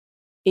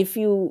if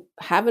you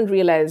haven't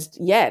realized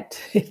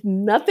yet,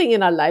 nothing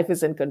in our life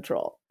is in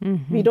control.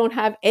 We don't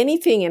have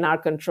anything in our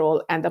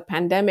control. And the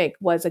pandemic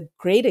was a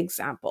great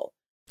example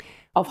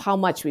of how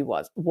much we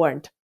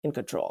weren't in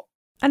control.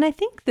 And I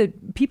think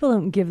that people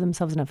don't give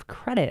themselves enough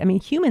credit. I mean,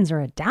 humans are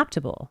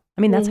adaptable.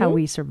 I mean, that's how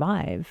we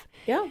survive.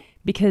 Yeah.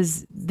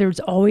 Because there's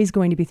always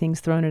going to be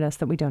things thrown at us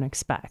that we don't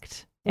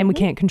expect and we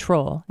can't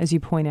control, as you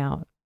point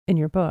out in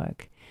your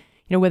book.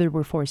 Whether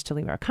we're forced to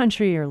leave our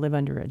country or live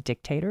under a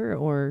dictator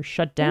or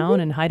shut down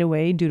and hide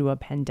away due to a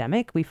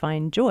pandemic, we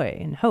find joy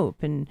and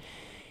hope and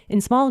in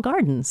small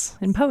gardens,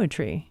 in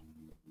poetry,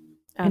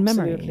 and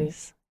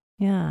memories.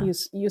 Yeah.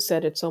 You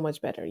said it so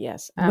much better.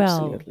 Yes,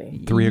 absolutely.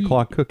 Well, 3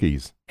 o'clock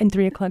cookies. And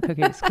 3 o'clock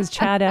cookies, because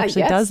Chad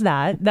actually does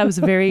that. That was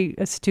very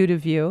astute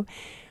of you.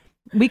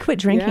 We quit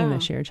drinking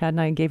this year. Chad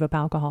and I gave up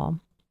alcohol.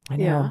 I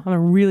know. Yeah.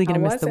 I'm really going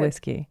to miss the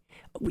whiskey.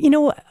 We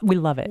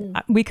love it.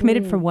 We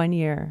committed for 1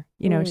 year,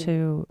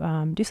 to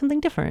do something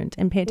different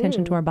and pay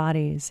attention to our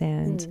bodies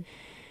and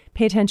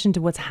pay attention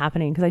to what's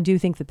happening. Because I do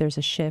think that there's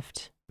a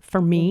shift for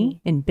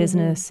me in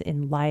business,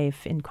 in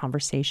life, in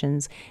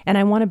conversations. And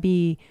I want to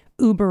be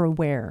uber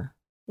aware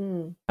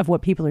of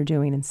what people are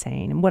doing and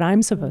saying and what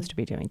I'm supposed to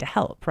be doing to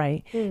help,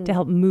 right? To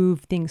help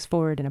move things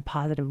forward in a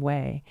positive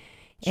way.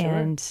 Sure.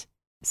 And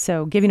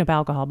so giving up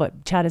alcohol,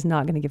 but Chad is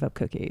not going to give up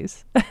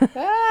cookies.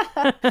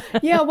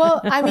 Yeah,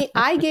 well, I mean,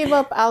 I gave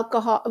up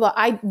alcohol. Well,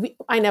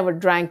 I never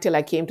drank till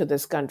I came to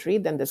this country.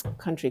 Then this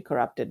country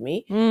corrupted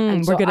me.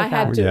 And so we're good at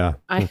that.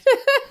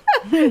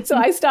 So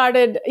I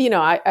started,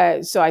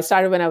 I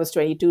started when I was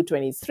 22,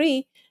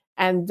 23.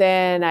 And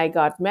then I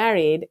got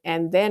married,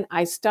 and then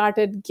I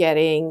started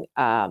getting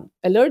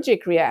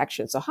allergic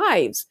reactions, so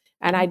hives.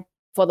 And I,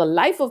 for the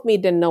life of me,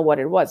 didn't know what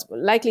it was.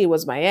 Likely it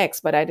was my ex,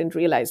 but I didn't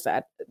realize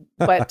that.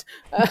 But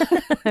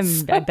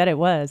I bet it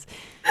was.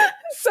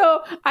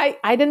 So I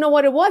didn't know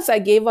what it was. I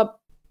gave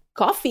up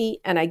coffee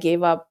and I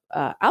gave up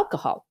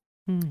alcohol.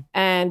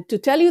 And to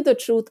tell you the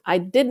truth, I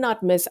did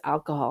not miss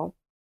alcohol.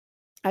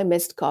 I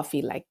missed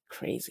coffee like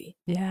crazy.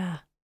 Yeah.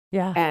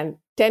 And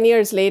 10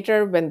 years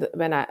later,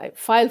 when I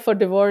filed for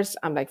divorce,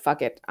 I'm like,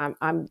 fuck it.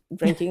 I'm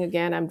drinking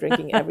again. I'm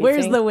drinking everything.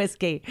 Where's the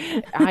whiskey?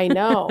 I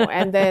know.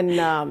 And then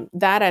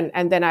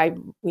and then I,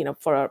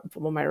 for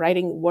my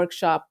writing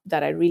workshop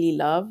that I really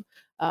love,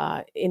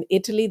 in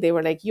Italy, they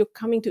were like, you're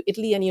coming to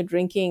Italy and you're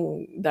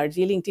drinking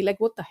Darjeeling tea. Like,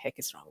 what the heck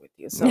is wrong with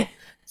you?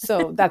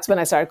 So that's when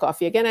I started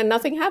coffee again, and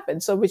nothing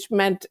happened. So which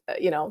meant,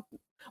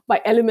 by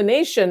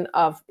elimination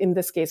of, in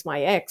this case,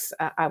 my ex,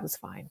 I was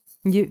fine.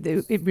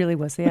 It really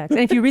was the ex.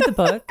 And if you read the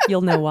book,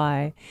 you'll know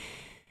why.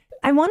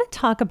 I want to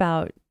talk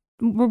about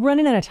we're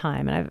running out of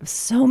time, and I have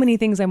so many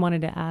things I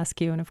wanted to ask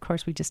you. And of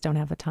course, we just don't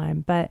have the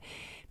time, but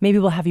maybe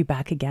we'll have you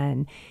back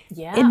again.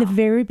 Yeah. In the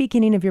very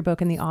beginning of your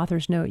book, in the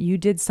author's note, you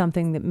did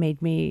something that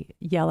made me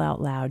yell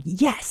out loud,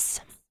 yes!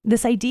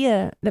 This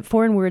idea that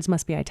foreign words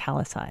must be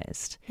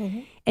italicized. Mm-hmm.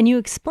 And you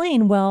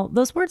explain, well,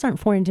 those words aren't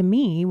foreign to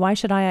me. Why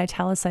should I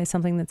italicize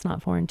something that's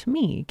not foreign to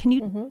me? Can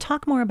you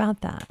talk more about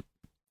that?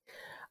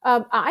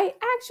 I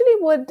actually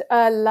would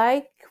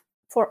like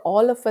for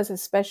all of us,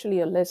 especially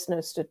your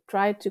listeners, to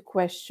try to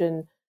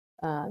question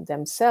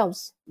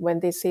themselves when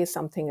they say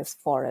something is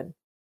foreign.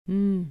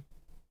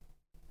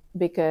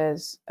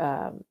 Because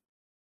that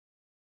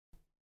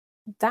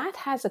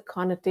has a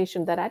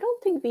connotation that I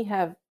don't think we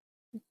have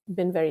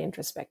been very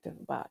introspective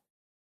about.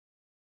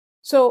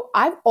 So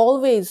I've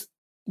always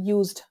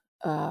used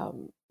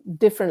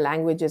different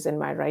languages in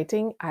my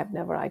writing. I've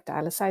never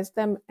italicized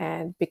them.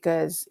 And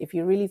because if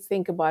you really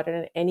think about it,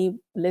 and any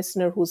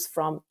listener who's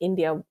from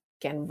India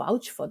can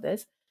vouch for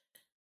this,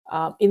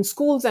 in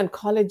schools and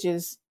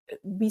colleges,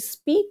 we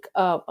speak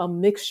a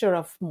mixture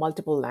of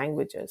multiple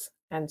languages.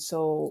 And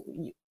so,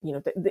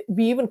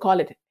 we even call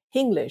it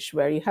Hinglish,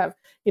 where you have,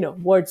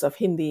 words of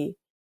Hindi.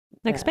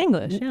 Like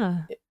Spanglish,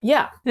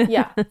 yeah.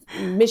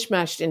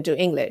 Mishmashed into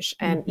English.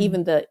 And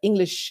even the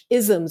English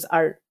isms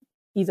are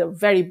either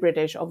very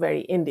British or very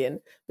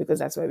Indian, because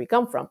that's where we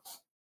come from.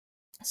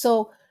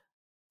 So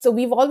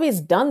we've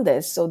always done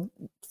this. So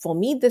for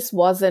me, this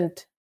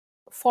wasn't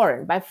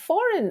foreign. By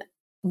foreign,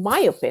 my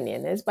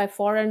opinion is, by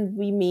foreign,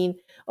 we mean,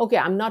 okay,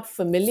 I'm not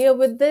familiar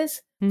with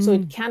this, so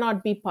it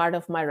cannot be part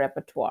of my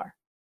repertoire.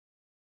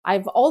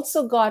 I've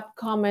also got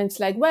comments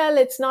like, well,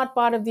 it's not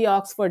part of the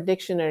Oxford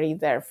Dictionary,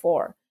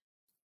 therefore.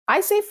 I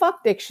say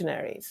fuck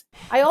dictionaries.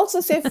 I also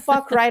say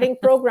fuck writing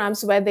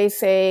programs where they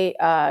say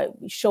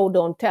show,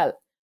 don't tell.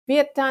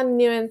 Viet Thanh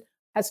Nguyen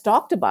has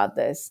talked about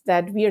this,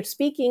 that we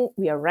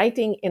are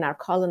writing in our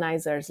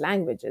colonizers'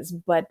 languages,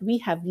 but we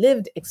have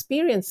lived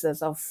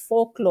experiences of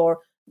folklore,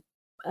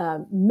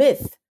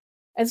 myth,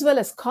 as well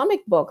as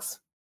comic books,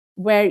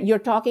 where you're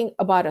talking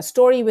about a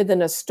story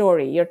within a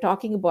story. You're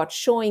talking about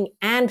showing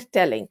and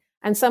telling.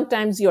 And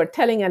sometimes you're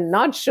telling and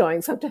not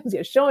showing. Sometimes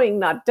you're showing,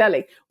 not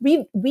telling.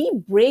 We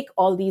break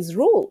all these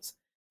rules.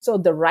 So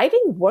the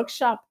writing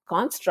workshop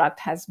construct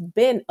has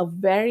been a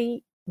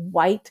very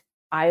white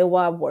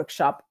Iowa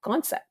workshop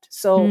concept.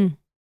 So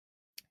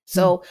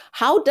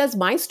how does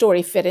my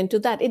story fit into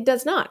that? It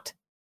does not.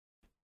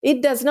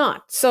 It does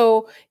not.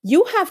 So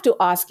you have to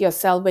ask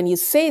yourself, when you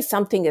say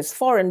something is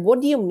foreign,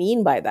 what do you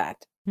mean by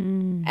that?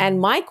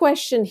 And my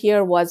question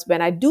here was,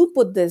 when I do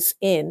put this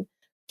in,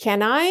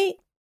 can I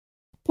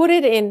put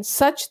it in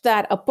such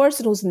that a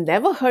person who's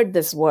never heard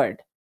this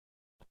word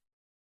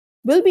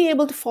will be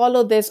able to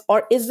follow this?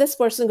 Or is this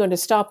person going to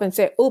stop and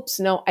say, oops,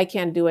 no, I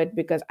can't do it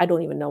because I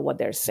don't even know what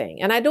they're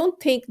saying? And I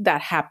don't think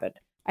that happened.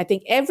 I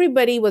think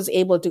everybody was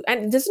able to,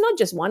 and this is not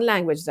just one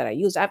language that I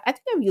use. I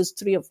think I've used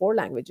 3 or 4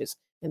 languages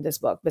in this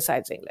book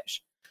besides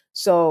English.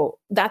 So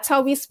that's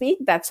how we speak.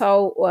 That's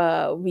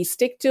how we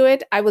stick to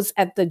it. I was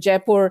at the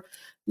Jaipur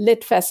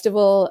Lit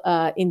Festival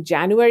in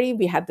January.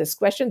 We had this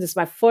question. This is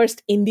my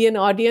first Indian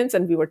audience,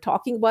 and we were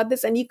talking about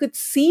this, and you could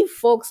see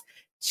folks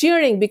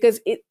cheering because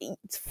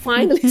it's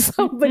finally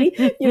somebody,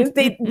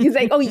 he's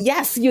like, oh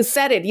yes, you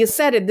said it.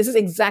 This is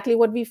exactly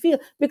what we feel,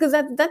 because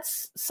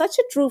that's such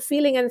a true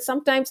feeling. And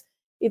sometimes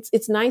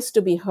it's nice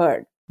to be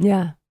heard.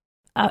 Yeah,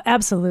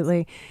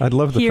 absolutely. I'd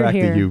love the fact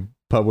that you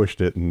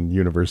published it in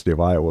University of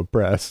Iowa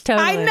Press.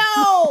 Totally. I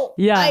know.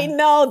 Yeah. I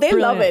know. They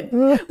Brilliant.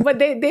 Love it. But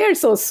they are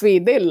so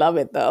sweet. They love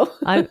it though.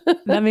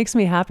 That makes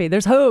me happy.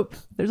 There's hope.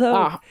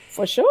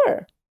 For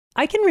sure.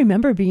 I can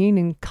remember being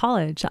in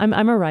college.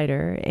 I'm a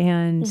writer,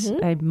 and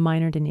I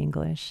minored in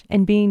English,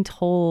 and being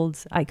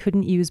told I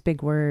couldn't use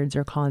big words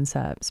or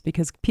concepts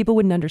because people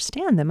wouldn't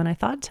understand them. And I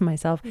thought to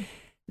myself,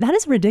 that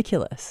is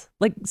ridiculous.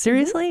 Like,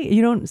 seriously,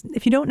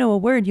 if you don't know a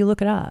word, you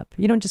look it up.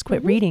 You don't just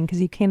quit reading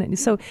because you can't.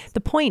 So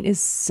the point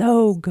is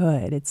so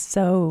good. It's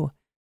so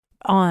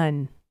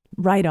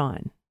right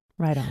on.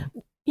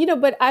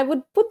 But I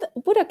would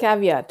put a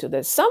caveat to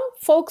this. Some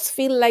folks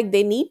feel like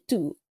they need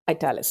to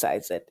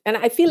italicize it. And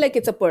I feel like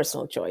it's a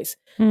personal choice.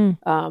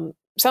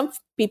 Some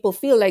people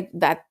feel like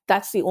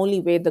that's the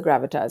only way the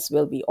gravitas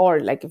will be, or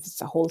like if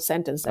it's a whole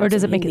sentence. Or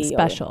does it make it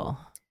special?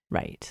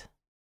 Right.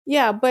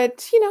 Yeah,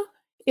 but,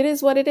 it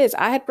is what it is.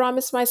 I had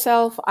promised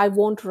myself I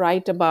won't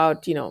write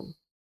about,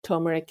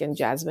 turmeric and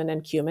jasmine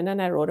and cumin, and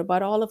I wrote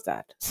about all of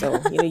that. So,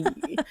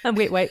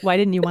 Wait, why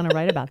didn't you want to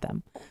write about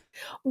them?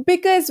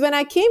 Because when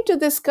I came to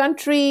this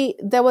country,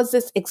 there was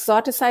this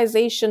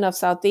exoticization of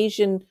South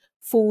Asian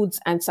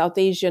foods and South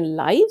Asian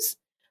lives,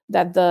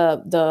 that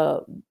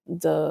the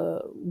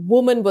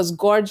woman was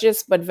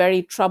gorgeous but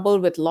very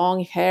troubled with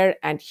long hair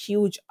and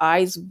huge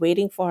eyes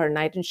waiting for her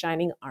knight in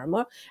shining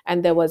armor.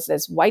 And there was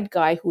this white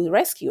guy who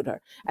rescued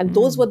her. And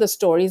those were the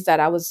stories that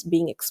I was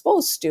being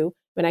exposed to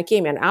when I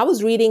came in. I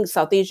was reading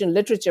South Asian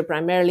literature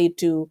primarily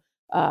to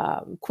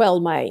quell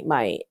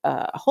my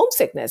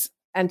homesickness.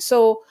 And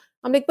so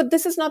I'm like, but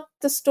this is not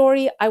the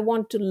story I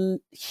want to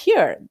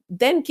hear.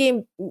 Then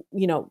came,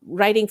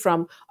 writing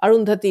from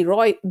Arundhati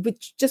Roy,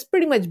 which just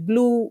pretty much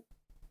blew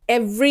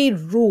every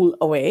rule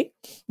away.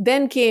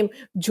 Then came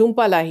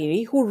Jhumpa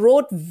Lahiri, who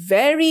wrote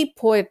very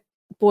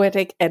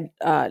poetic and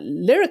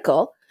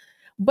lyrical,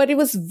 but it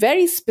was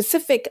very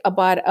specific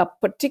about a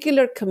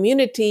particular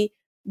community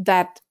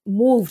that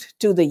moved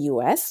to the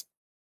US.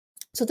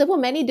 So there were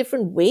many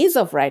different ways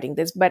of writing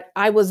this, but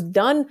I was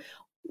done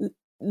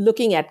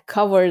looking at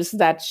covers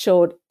that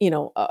showed,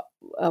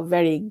 a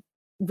very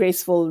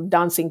graceful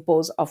dancing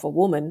pose of a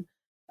woman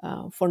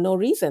for no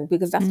reason,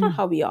 because that's not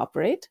how we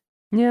operate.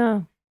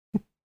 Yeah.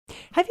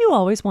 Have you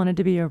always wanted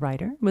to be a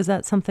writer? Was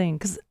that something?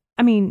 Because,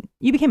 I mean,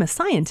 you became a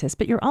scientist,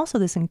 but you're also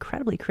this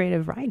incredibly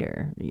creative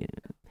writer.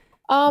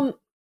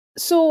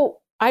 So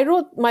I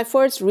wrote my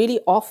first really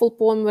awful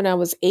poem when I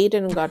was 8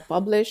 and got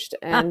published.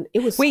 And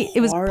it was Wait, horrible.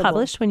 It was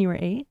published when you were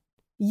 8?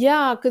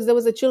 Yeah, because there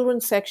was a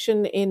children's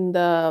section in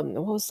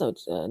what was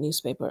the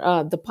newspaper?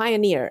 The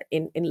Pioneer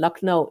in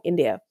Lucknow,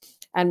 India.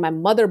 And my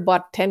mother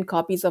bought 10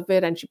 copies of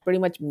it, and she pretty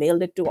much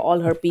mailed it to all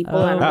her people.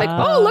 And I'm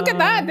like, oh, look at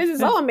that. This is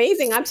so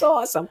amazing. I'm so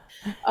awesome.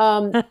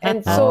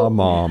 And so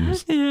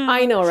moms. Yeah.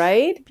 I know,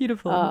 right?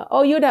 Beautiful.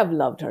 You'd have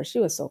loved her. She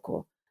was so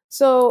cool.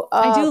 So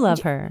I do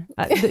love her.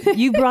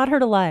 You brought her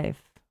to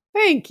life.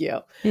 Thank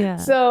you. Yeah.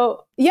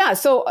 So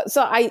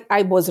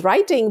I was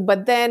writing,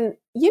 but then,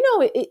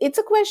 it's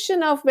a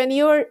question of when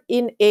you're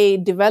in a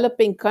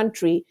developing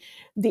country,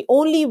 the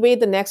only way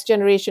the next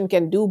generation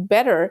can do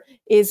better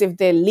is if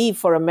they leave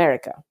for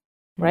America,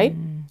 right?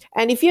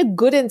 And if you're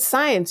good in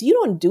science, you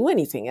don't do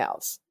anything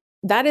else.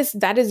 That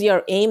is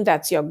your aim.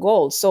 That's your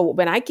goal. So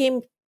when I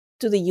came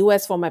to the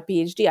US for my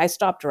PhD, I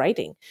stopped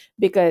writing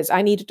because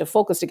I needed to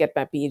focus to get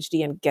my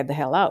PhD and get the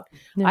hell out.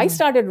 Yeah. I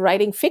started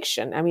writing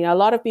fiction. I mean, a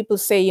lot of people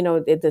say,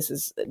 this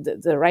is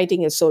the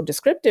writing is so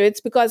descriptive.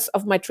 It's because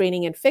of my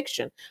training in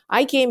fiction.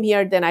 I came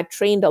here, then I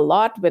trained a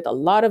lot with a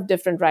lot of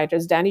different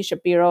writers. Dani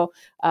Shapiro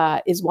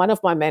is one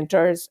of my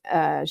mentors.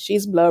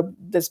 She's blurbed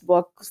this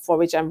book, for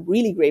which I'm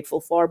really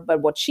grateful for. But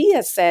what she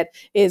has said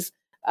is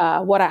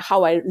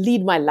how I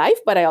lead my life,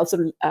 but I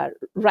also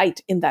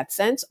write in that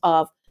sense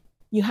of,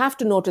 you have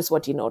to notice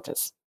what you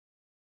notice,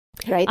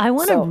 right? I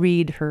want to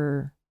read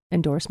her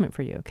endorsement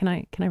for you. Can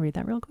I read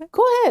that real quick?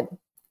 Go ahead.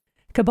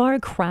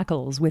 Khabaar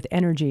crackles with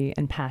energy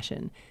and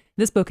passion.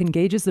 This book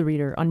engages the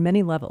reader on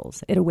many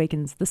levels. It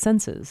awakens the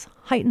senses,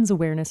 heightens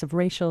awareness of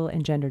racial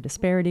and gender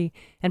disparity,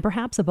 and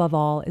perhaps above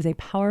all is a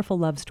powerful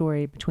love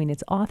story between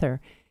its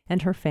author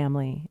and her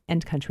family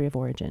and country of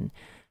origin.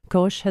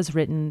 Ghosh has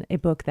written a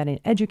book that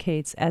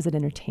educates as it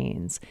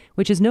entertains,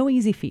 which is no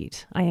easy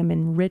feat. I am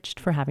enriched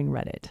for having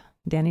read it.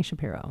 Dani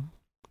Shapiro.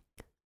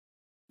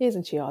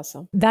 Isn't she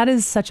awesome? That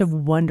is such a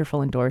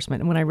wonderful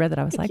endorsement. And when I read that,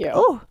 I was like,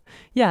 oh,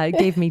 yeah, it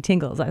gave me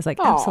tingles. I was like,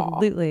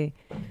 absolutely.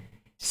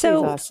 She's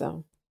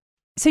awesome.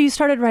 So you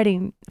started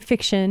writing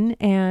fiction.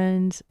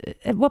 And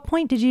at what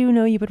point did you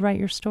know you would write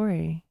your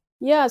story?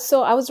 Yeah,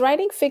 so I was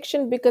writing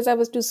fiction because I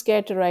was too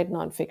scared to write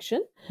nonfiction.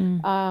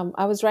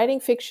 I was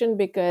writing fiction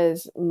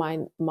because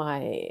my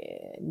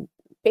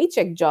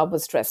paycheck job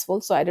was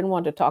stressful. So I didn't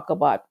want to talk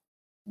about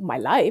my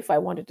life. I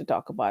wanted to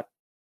talk about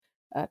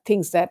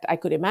things that I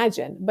could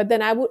imagine. But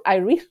then I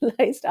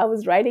realized I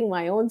was writing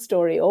my own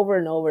story over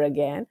and over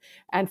again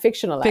and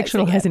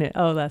fictionalizing it.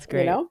 Oh, that's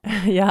great.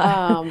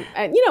 Yeah.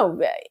 And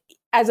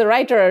as a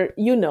writer,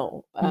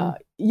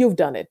 you've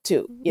done it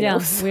too.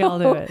 So we all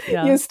do it.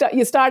 Yeah.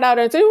 You start out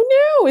and say,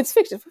 oh, no, it's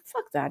fiction.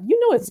 Fuck that.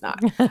 It's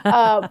not.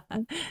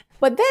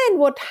 But then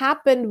what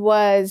happened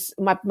was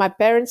my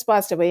parents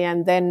passed away,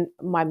 and then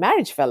my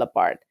marriage fell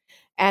apart.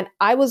 And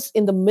I was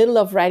in the middle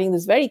of writing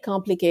this very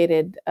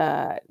complicated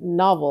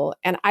novel,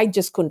 and I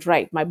just couldn't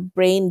write. My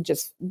brain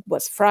just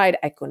was fried.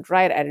 I couldn't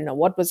write. I didn't know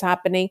what was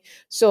happening.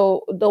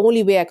 So the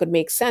only way I could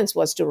make sense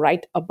was to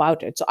write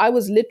about it. So I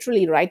was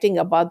literally writing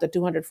about the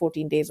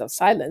 214 days of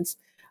silence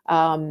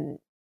in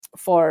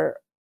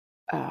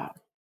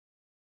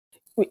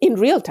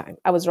real time.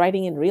 I was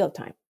writing in real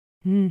time.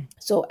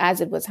 So as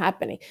it was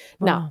happening.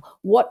 Wow.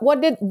 Now,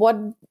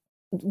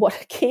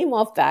 what came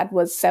off that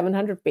was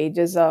 700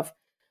 pages of,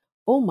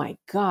 oh my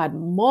God,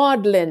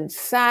 maudlin,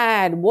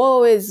 sad,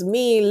 woe is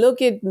me,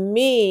 look at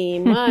me,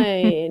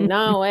 my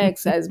now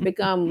ex has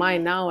become my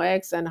now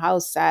ex, and how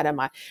sad am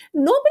I?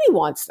 Nobody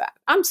wants that.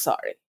 I'm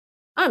sorry.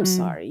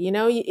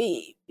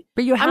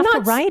 But you have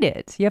to write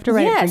it. You have to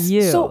write it for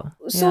you.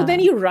 So then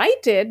you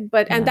write it,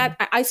 and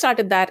that I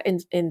started that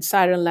in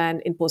Siren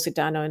Land in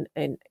Positano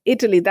in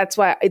Italy. That's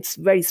why it's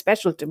very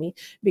special to me,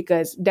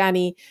 because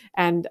Dani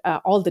and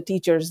all the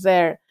teachers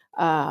there,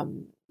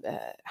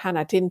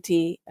 Hannah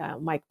Tinty,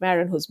 Mike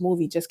Maron, whose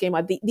movie just came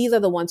out. These are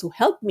the ones who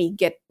helped me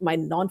get my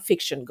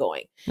nonfiction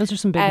going. Those are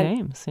some big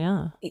names,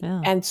 yeah.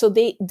 And so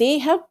they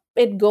helped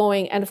it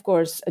going, and of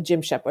course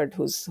Jim Shepard,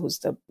 who's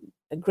the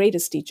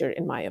greatest teacher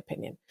in my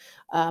opinion.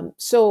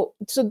 So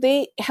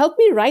they helped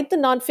me write the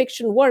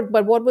nonfiction work.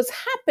 But what was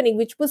happening,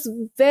 which was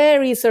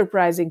very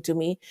surprising to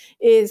me,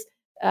 is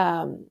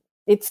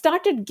it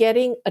started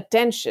getting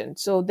attention.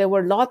 So there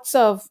were lots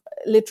of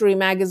literary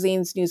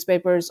magazines,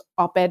 newspapers,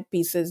 op-ed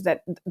pieces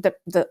that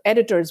the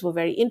editors were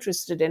very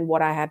interested in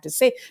what I had to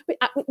say.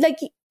 Like,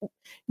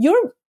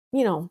 you're,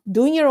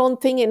 doing your own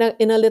thing in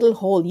a little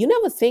hole. You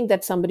never think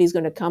that somebody's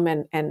going to come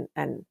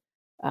and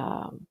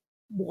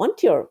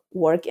want your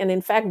work, and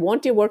in fact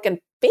want your work and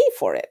pay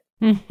for it.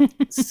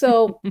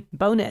 So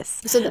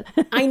bonus.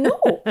 I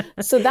know.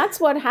 So that's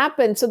what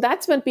happened. So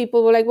that's when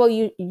people were like, well,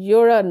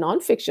 you're a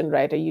nonfiction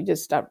writer. You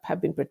just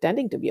have been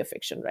pretending to be a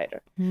fiction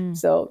writer.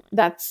 So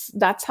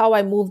that's how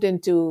I moved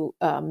into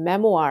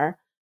memoir.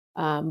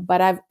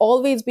 But I've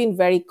always been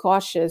very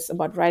cautious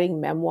about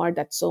writing memoir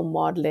that's so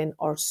maudlin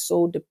or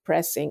so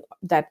depressing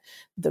that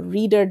the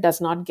reader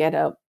does not get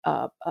a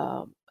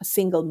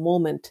single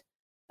moment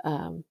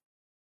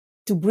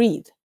to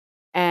breathe.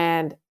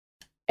 And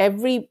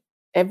every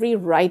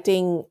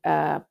writing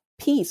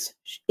piece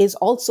is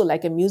also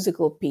like a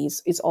musical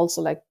piece. It's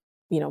also like,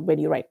 when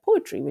you write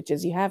poetry, which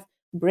is you have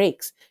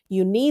breaks.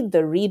 You need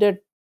the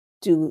reader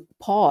to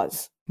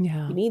pause.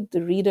 Yeah. You need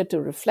the reader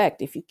to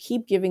reflect. If you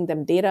keep giving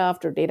them data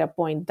after data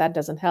point, that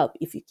doesn't help.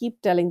 If you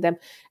keep telling them,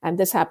 and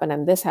this happened,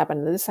 and this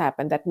happened, and this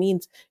happened, that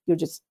means you're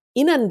just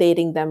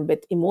inundating them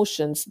with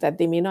emotions that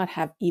they may not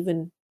have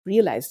even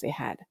realized they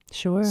had.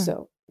 Sure.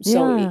 So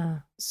yeah.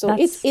 It's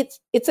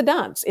a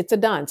dance. It's a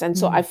dance. And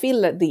so I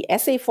feel that the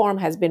essay form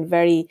has been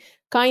very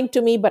kind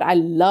to me, but I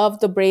love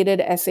the braided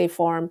essay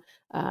form.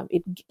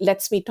 It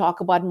lets me talk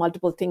about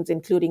multiple things,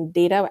 including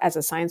data as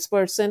a science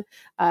person,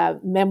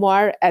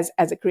 memoir as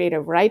a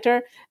creative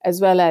writer, as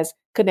well as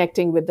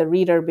connecting with the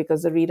reader,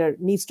 because the reader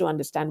needs to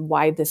understand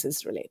why this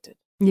is related.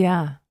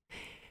 Yeah.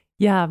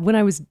 Yeah. When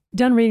I was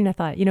done reading, I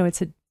thought,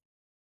 it's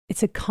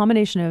a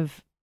combination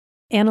of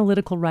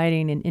analytical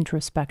writing and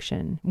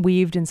introspection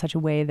weaved in such a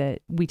way that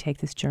we take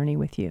this journey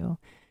with you.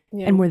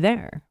 Yeah. And we're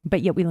there,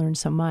 but yet we learn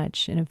so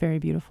much in a very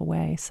beautiful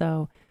way.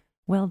 So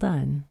well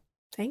done.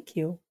 Thank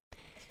you.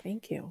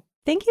 Thank you.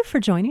 Thank you for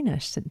joining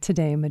us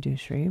today,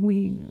 Madhushree.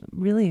 We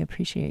really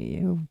appreciate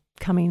you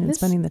coming and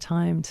spending the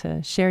time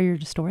to share your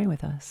story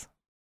with us.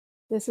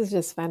 This is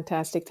just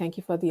fantastic. Thank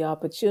you for the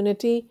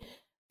opportunity.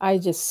 I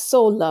just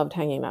so loved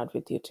hanging out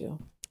with you too.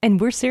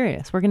 And we're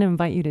serious. We're going to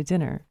invite you to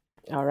dinner.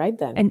 All right,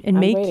 then. And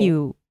make waiting.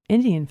 You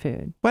Indian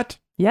food. What?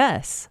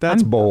 Yes.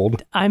 That's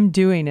bold. I'm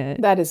doing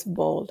it. That is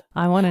bold.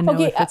 I want to know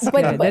if it's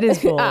good. That is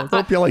bold.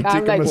 Hope you like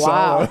tikka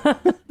masala. Wow.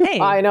 Hey.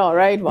 I know,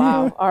 right?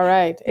 Wow. All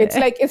right.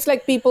 It's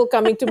like people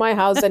coming to my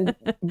house and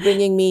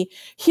bringing me,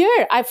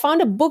 here, I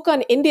found a book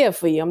on India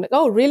for you. I'm like,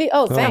 oh, really?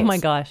 Oh, thanks. Oh my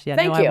gosh. Yeah,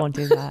 Thank you. I won't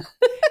do that.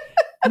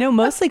 No,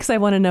 mostly because I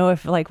want to know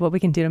if what we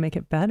can do to make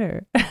it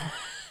better.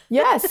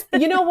 Yes.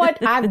 You know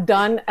what I've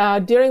done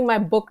during my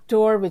book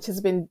tour, which has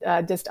been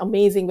just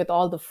amazing with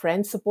all the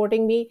friends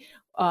supporting me.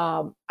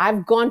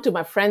 I've gone to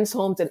my friends'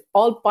 homes in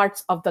all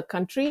parts of the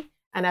country,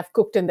 and I've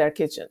cooked in their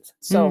kitchens.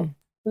 So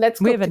let's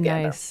cook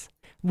together.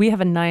 We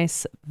have a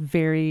nice,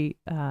 very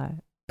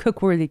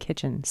cook-worthy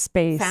kitchen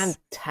space.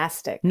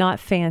 Fantastic. Not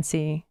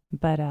fancy,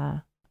 but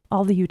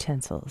all the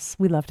utensils.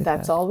 We love to cook.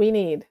 That's all we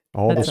need.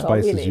 All the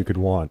spices you could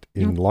want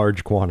in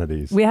large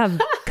quantities. We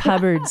have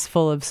cupboards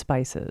full of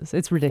spices.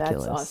 It's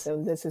ridiculous. That's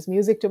awesome. This is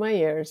music to my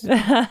ears.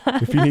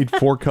 If you need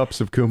 4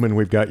 cups of cumin,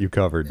 we've got you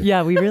covered.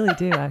 Yeah, we really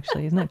do,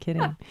 actually. He's not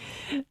kidding.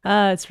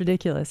 It's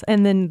ridiculous.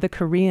 And then the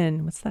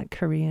Korean, what's that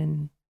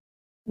Korean?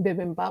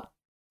 Bibimbap.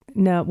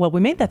 No, well, we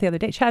made that the other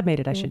day. Chad made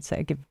it, I should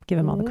say. Give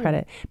him all the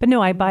credit. But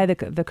no, I buy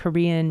the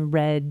Korean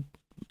red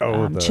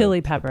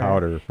chili pepper. The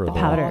powder for the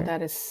powder. Oh,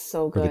 that is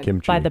so good. For the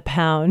kimchi. By the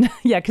pound.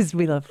 Yeah, because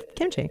we love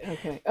kimchi.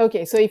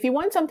 Okay. So if you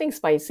want something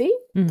spicy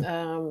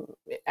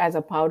as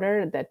a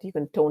powder that you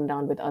can tone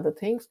down with other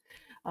things,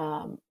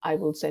 I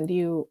will send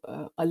you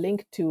a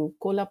link to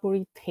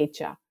Kolhapuri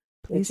Thecha,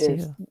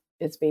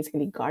 it's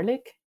basically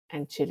garlic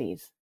and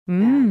chilies.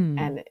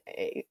 And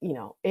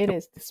it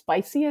is the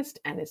spiciest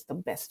and it's the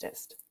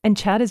bestest. And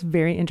Chad is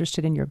very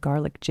interested in your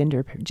garlic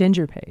ginger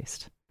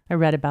paste. I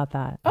read about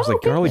that. I was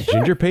like, garlic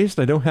ginger paste?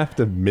 I don't have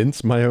to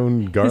mince my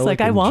own garlic. He's like,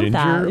 I want ginger?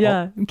 that.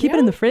 Yeah. Keep it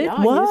in the fridge.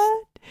 Yeah, what?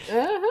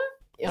 Oh,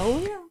 yeah.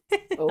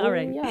 All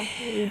right. Yeah.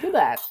 You do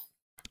that.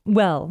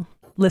 Well,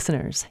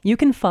 listeners, you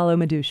can follow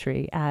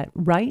Madhushree at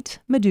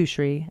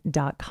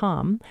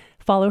writemadhushree.com.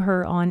 Follow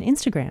her on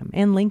Instagram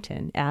and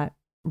LinkedIn at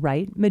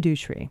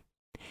writemadhushree.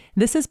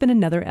 This has been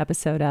another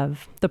episode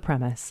of The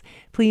Premise.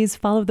 Please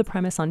follow The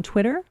Premise on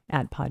Twitter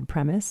at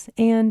PodPremise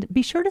and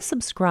be sure to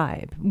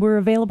subscribe. We're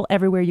available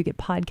everywhere you get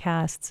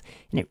podcasts,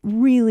 and it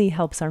really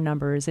helps our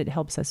numbers. It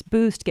helps us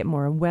get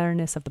more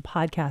awareness of the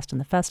podcast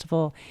and the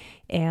festival,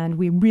 and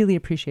we really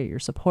appreciate your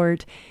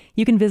support.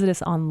 You can visit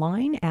us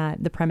online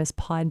at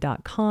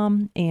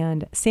thepremisepod.com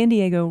and san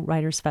diego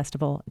writers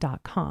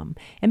festival.com.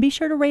 And be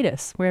sure to rate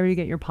us wherever you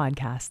get your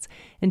podcasts.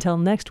 Until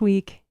next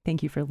week,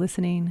 thank you for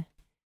listening.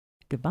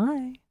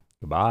 Goodbye.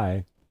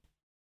 Goodbye.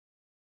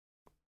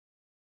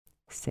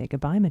 Say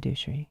goodbye,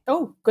 Madhushree.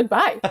 Oh,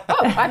 goodbye. Oh,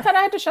 I thought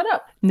I had to shut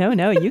up. No,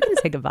 you can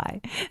say goodbye.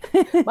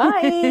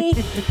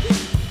 Bye.